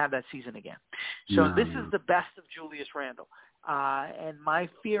not going to have that season again. So this is the best of Julius Randle. And my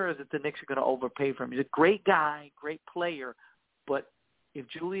fear is that the Knicks are going to overpay for him. He's a great guy, great player, but if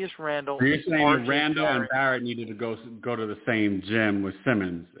Julius Randle... So you're saying Randle and Barrett needed to go to the same gym with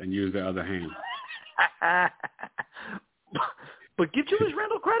Simmons and use their other hand. But give Julius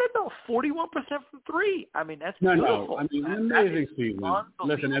Randle credit, though. 41% from three. I mean, that's beautiful. No. I mean, an amazing season.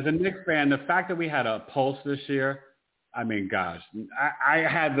 Listen, as a Knicks fan, the fact that we had a pulse this year, I mean, gosh, I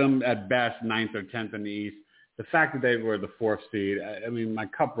had them at best 9th or 10th in the East. The fact that they were the 4th seed, I mean, my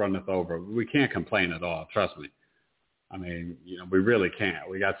cup runneth over. We can't complain at all, trust me. I mean, we really can't.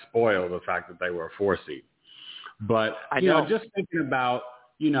 We got spoiled the fact that they were a 4 seed. But, you know, just thinking about,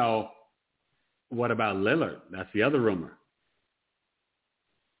 what about Lillard? That's the other rumor.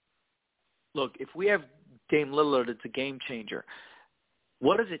 Look, if we have Dame Lillard, it's a game changer.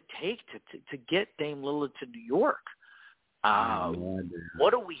 What does it take to get Dame Lillard to New York?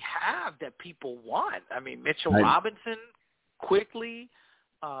 What do we have that people want? I mean, Mitchell Robinson, quickly,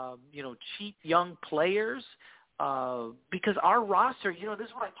 cheap young players. Because our roster, this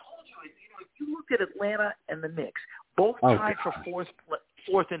is what I told you. If you look at Atlanta and the Knicks, both tied for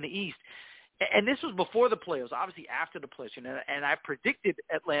fourth in the East. And this was before the playoffs, obviously after the playoffs. And I predicted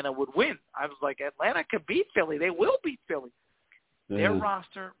Atlanta would win. I was like, Atlanta could beat Philly. They will beat Philly. Their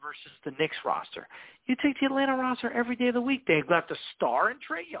roster versus the Knicks roster. You take the Atlanta roster every day of the week. They've got the star in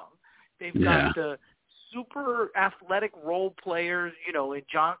Trae Young. They've got the super athletic role players, in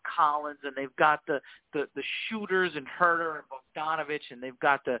John Collins, and they've got the shooters in Herter and Bogdanovich, and they've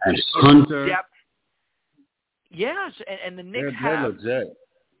got the Hunter. Depth. Yes, and the Knicks have legit.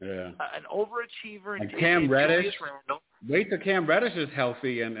 an overachiever in Cam Reddish. Julius Randle. Wait till Cam Reddish is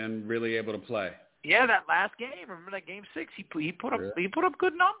healthy and really able to play. Yeah, that last game. Remember that game 6? He put up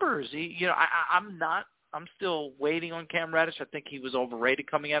good numbers. I'm still waiting on Cam Reddish. I think he was overrated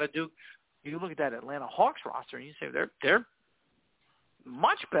coming out of Duke. You look at that Atlanta Hawks roster and you say they're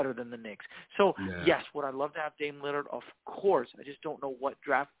much better than the Knicks. So yes, would I love to have Dame Lillard? Of course. I just don't know what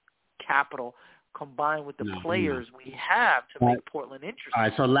draft capital combined with the players we have to make Portland interesting. All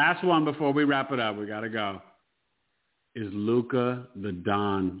right, so last one before we wrap it up. We got to go. Is Luka the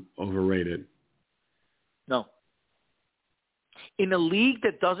Don overrated? No. In a league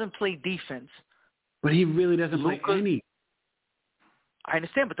that doesn't play defense. But he really doesn't play any. I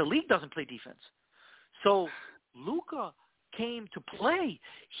understand, but the league doesn't play defense. So Luka came to play.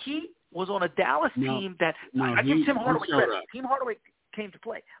 He was on a Dallas team that I give Tim Hardaway credit. Tim Hardaway came to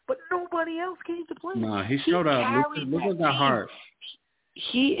play, but nobody else came to play. No, he showed up. Luka got hurt.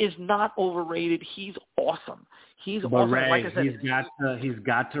 He is not overrated. He's awesome. He's but awesome. Ray, like I said, he's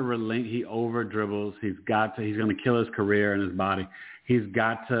got to relent. He over dribbles. He's going to kill his career and his body. He's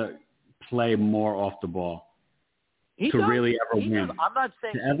got to play more off the ball really ever win. I'm not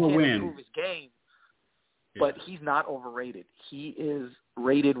saying he can't improve his game, but he's not overrated. He is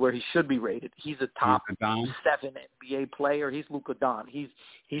rated where he should be rated. He's a top 7 NBA player. He's Luka Don. He's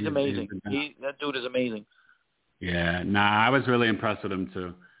amazing. That dude is amazing. Yeah, I was really impressed with him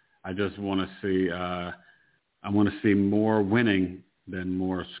too. I just want to see. I want to see more winning than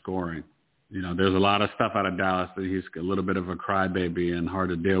more scoring. There's a lot of stuff out of Dallas that he's a little bit of a crybaby and hard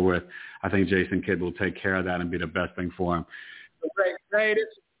to deal with. I think Jason Kidd will take care of that and be the best thing for him. So great.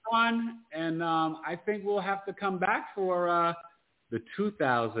 It's fun, and I think we'll have to come back for the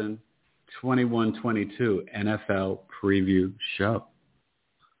 2021-22 NFL preview show.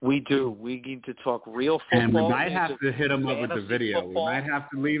 We do. We need to talk real football. And we might have to hit them up with the video. Football. We might have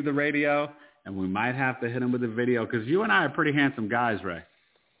to leave the radio, and we might have to hit them with the video because you and I are pretty handsome guys, Ray.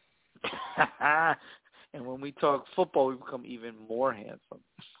 And when we talk football, we become even more handsome.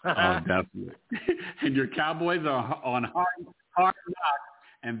 Oh, definitely. And your Cowboys are on hard knocks,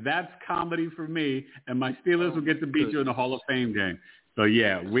 and that's comedy for me. And my Steelers will get to beat you in the Hall of Fame game. So,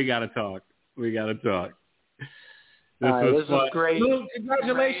 yeah, we got to talk. This was great. Luke,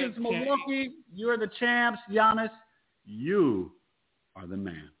 congratulations, Milwaukee. You're the champs. Giannis, you are the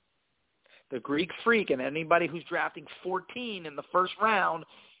man. The Greek Freak, and anybody who's drafting 14 in the first round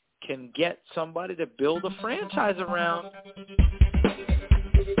can get somebody to build a franchise around. All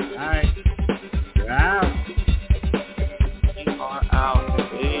right. We're out. We are out.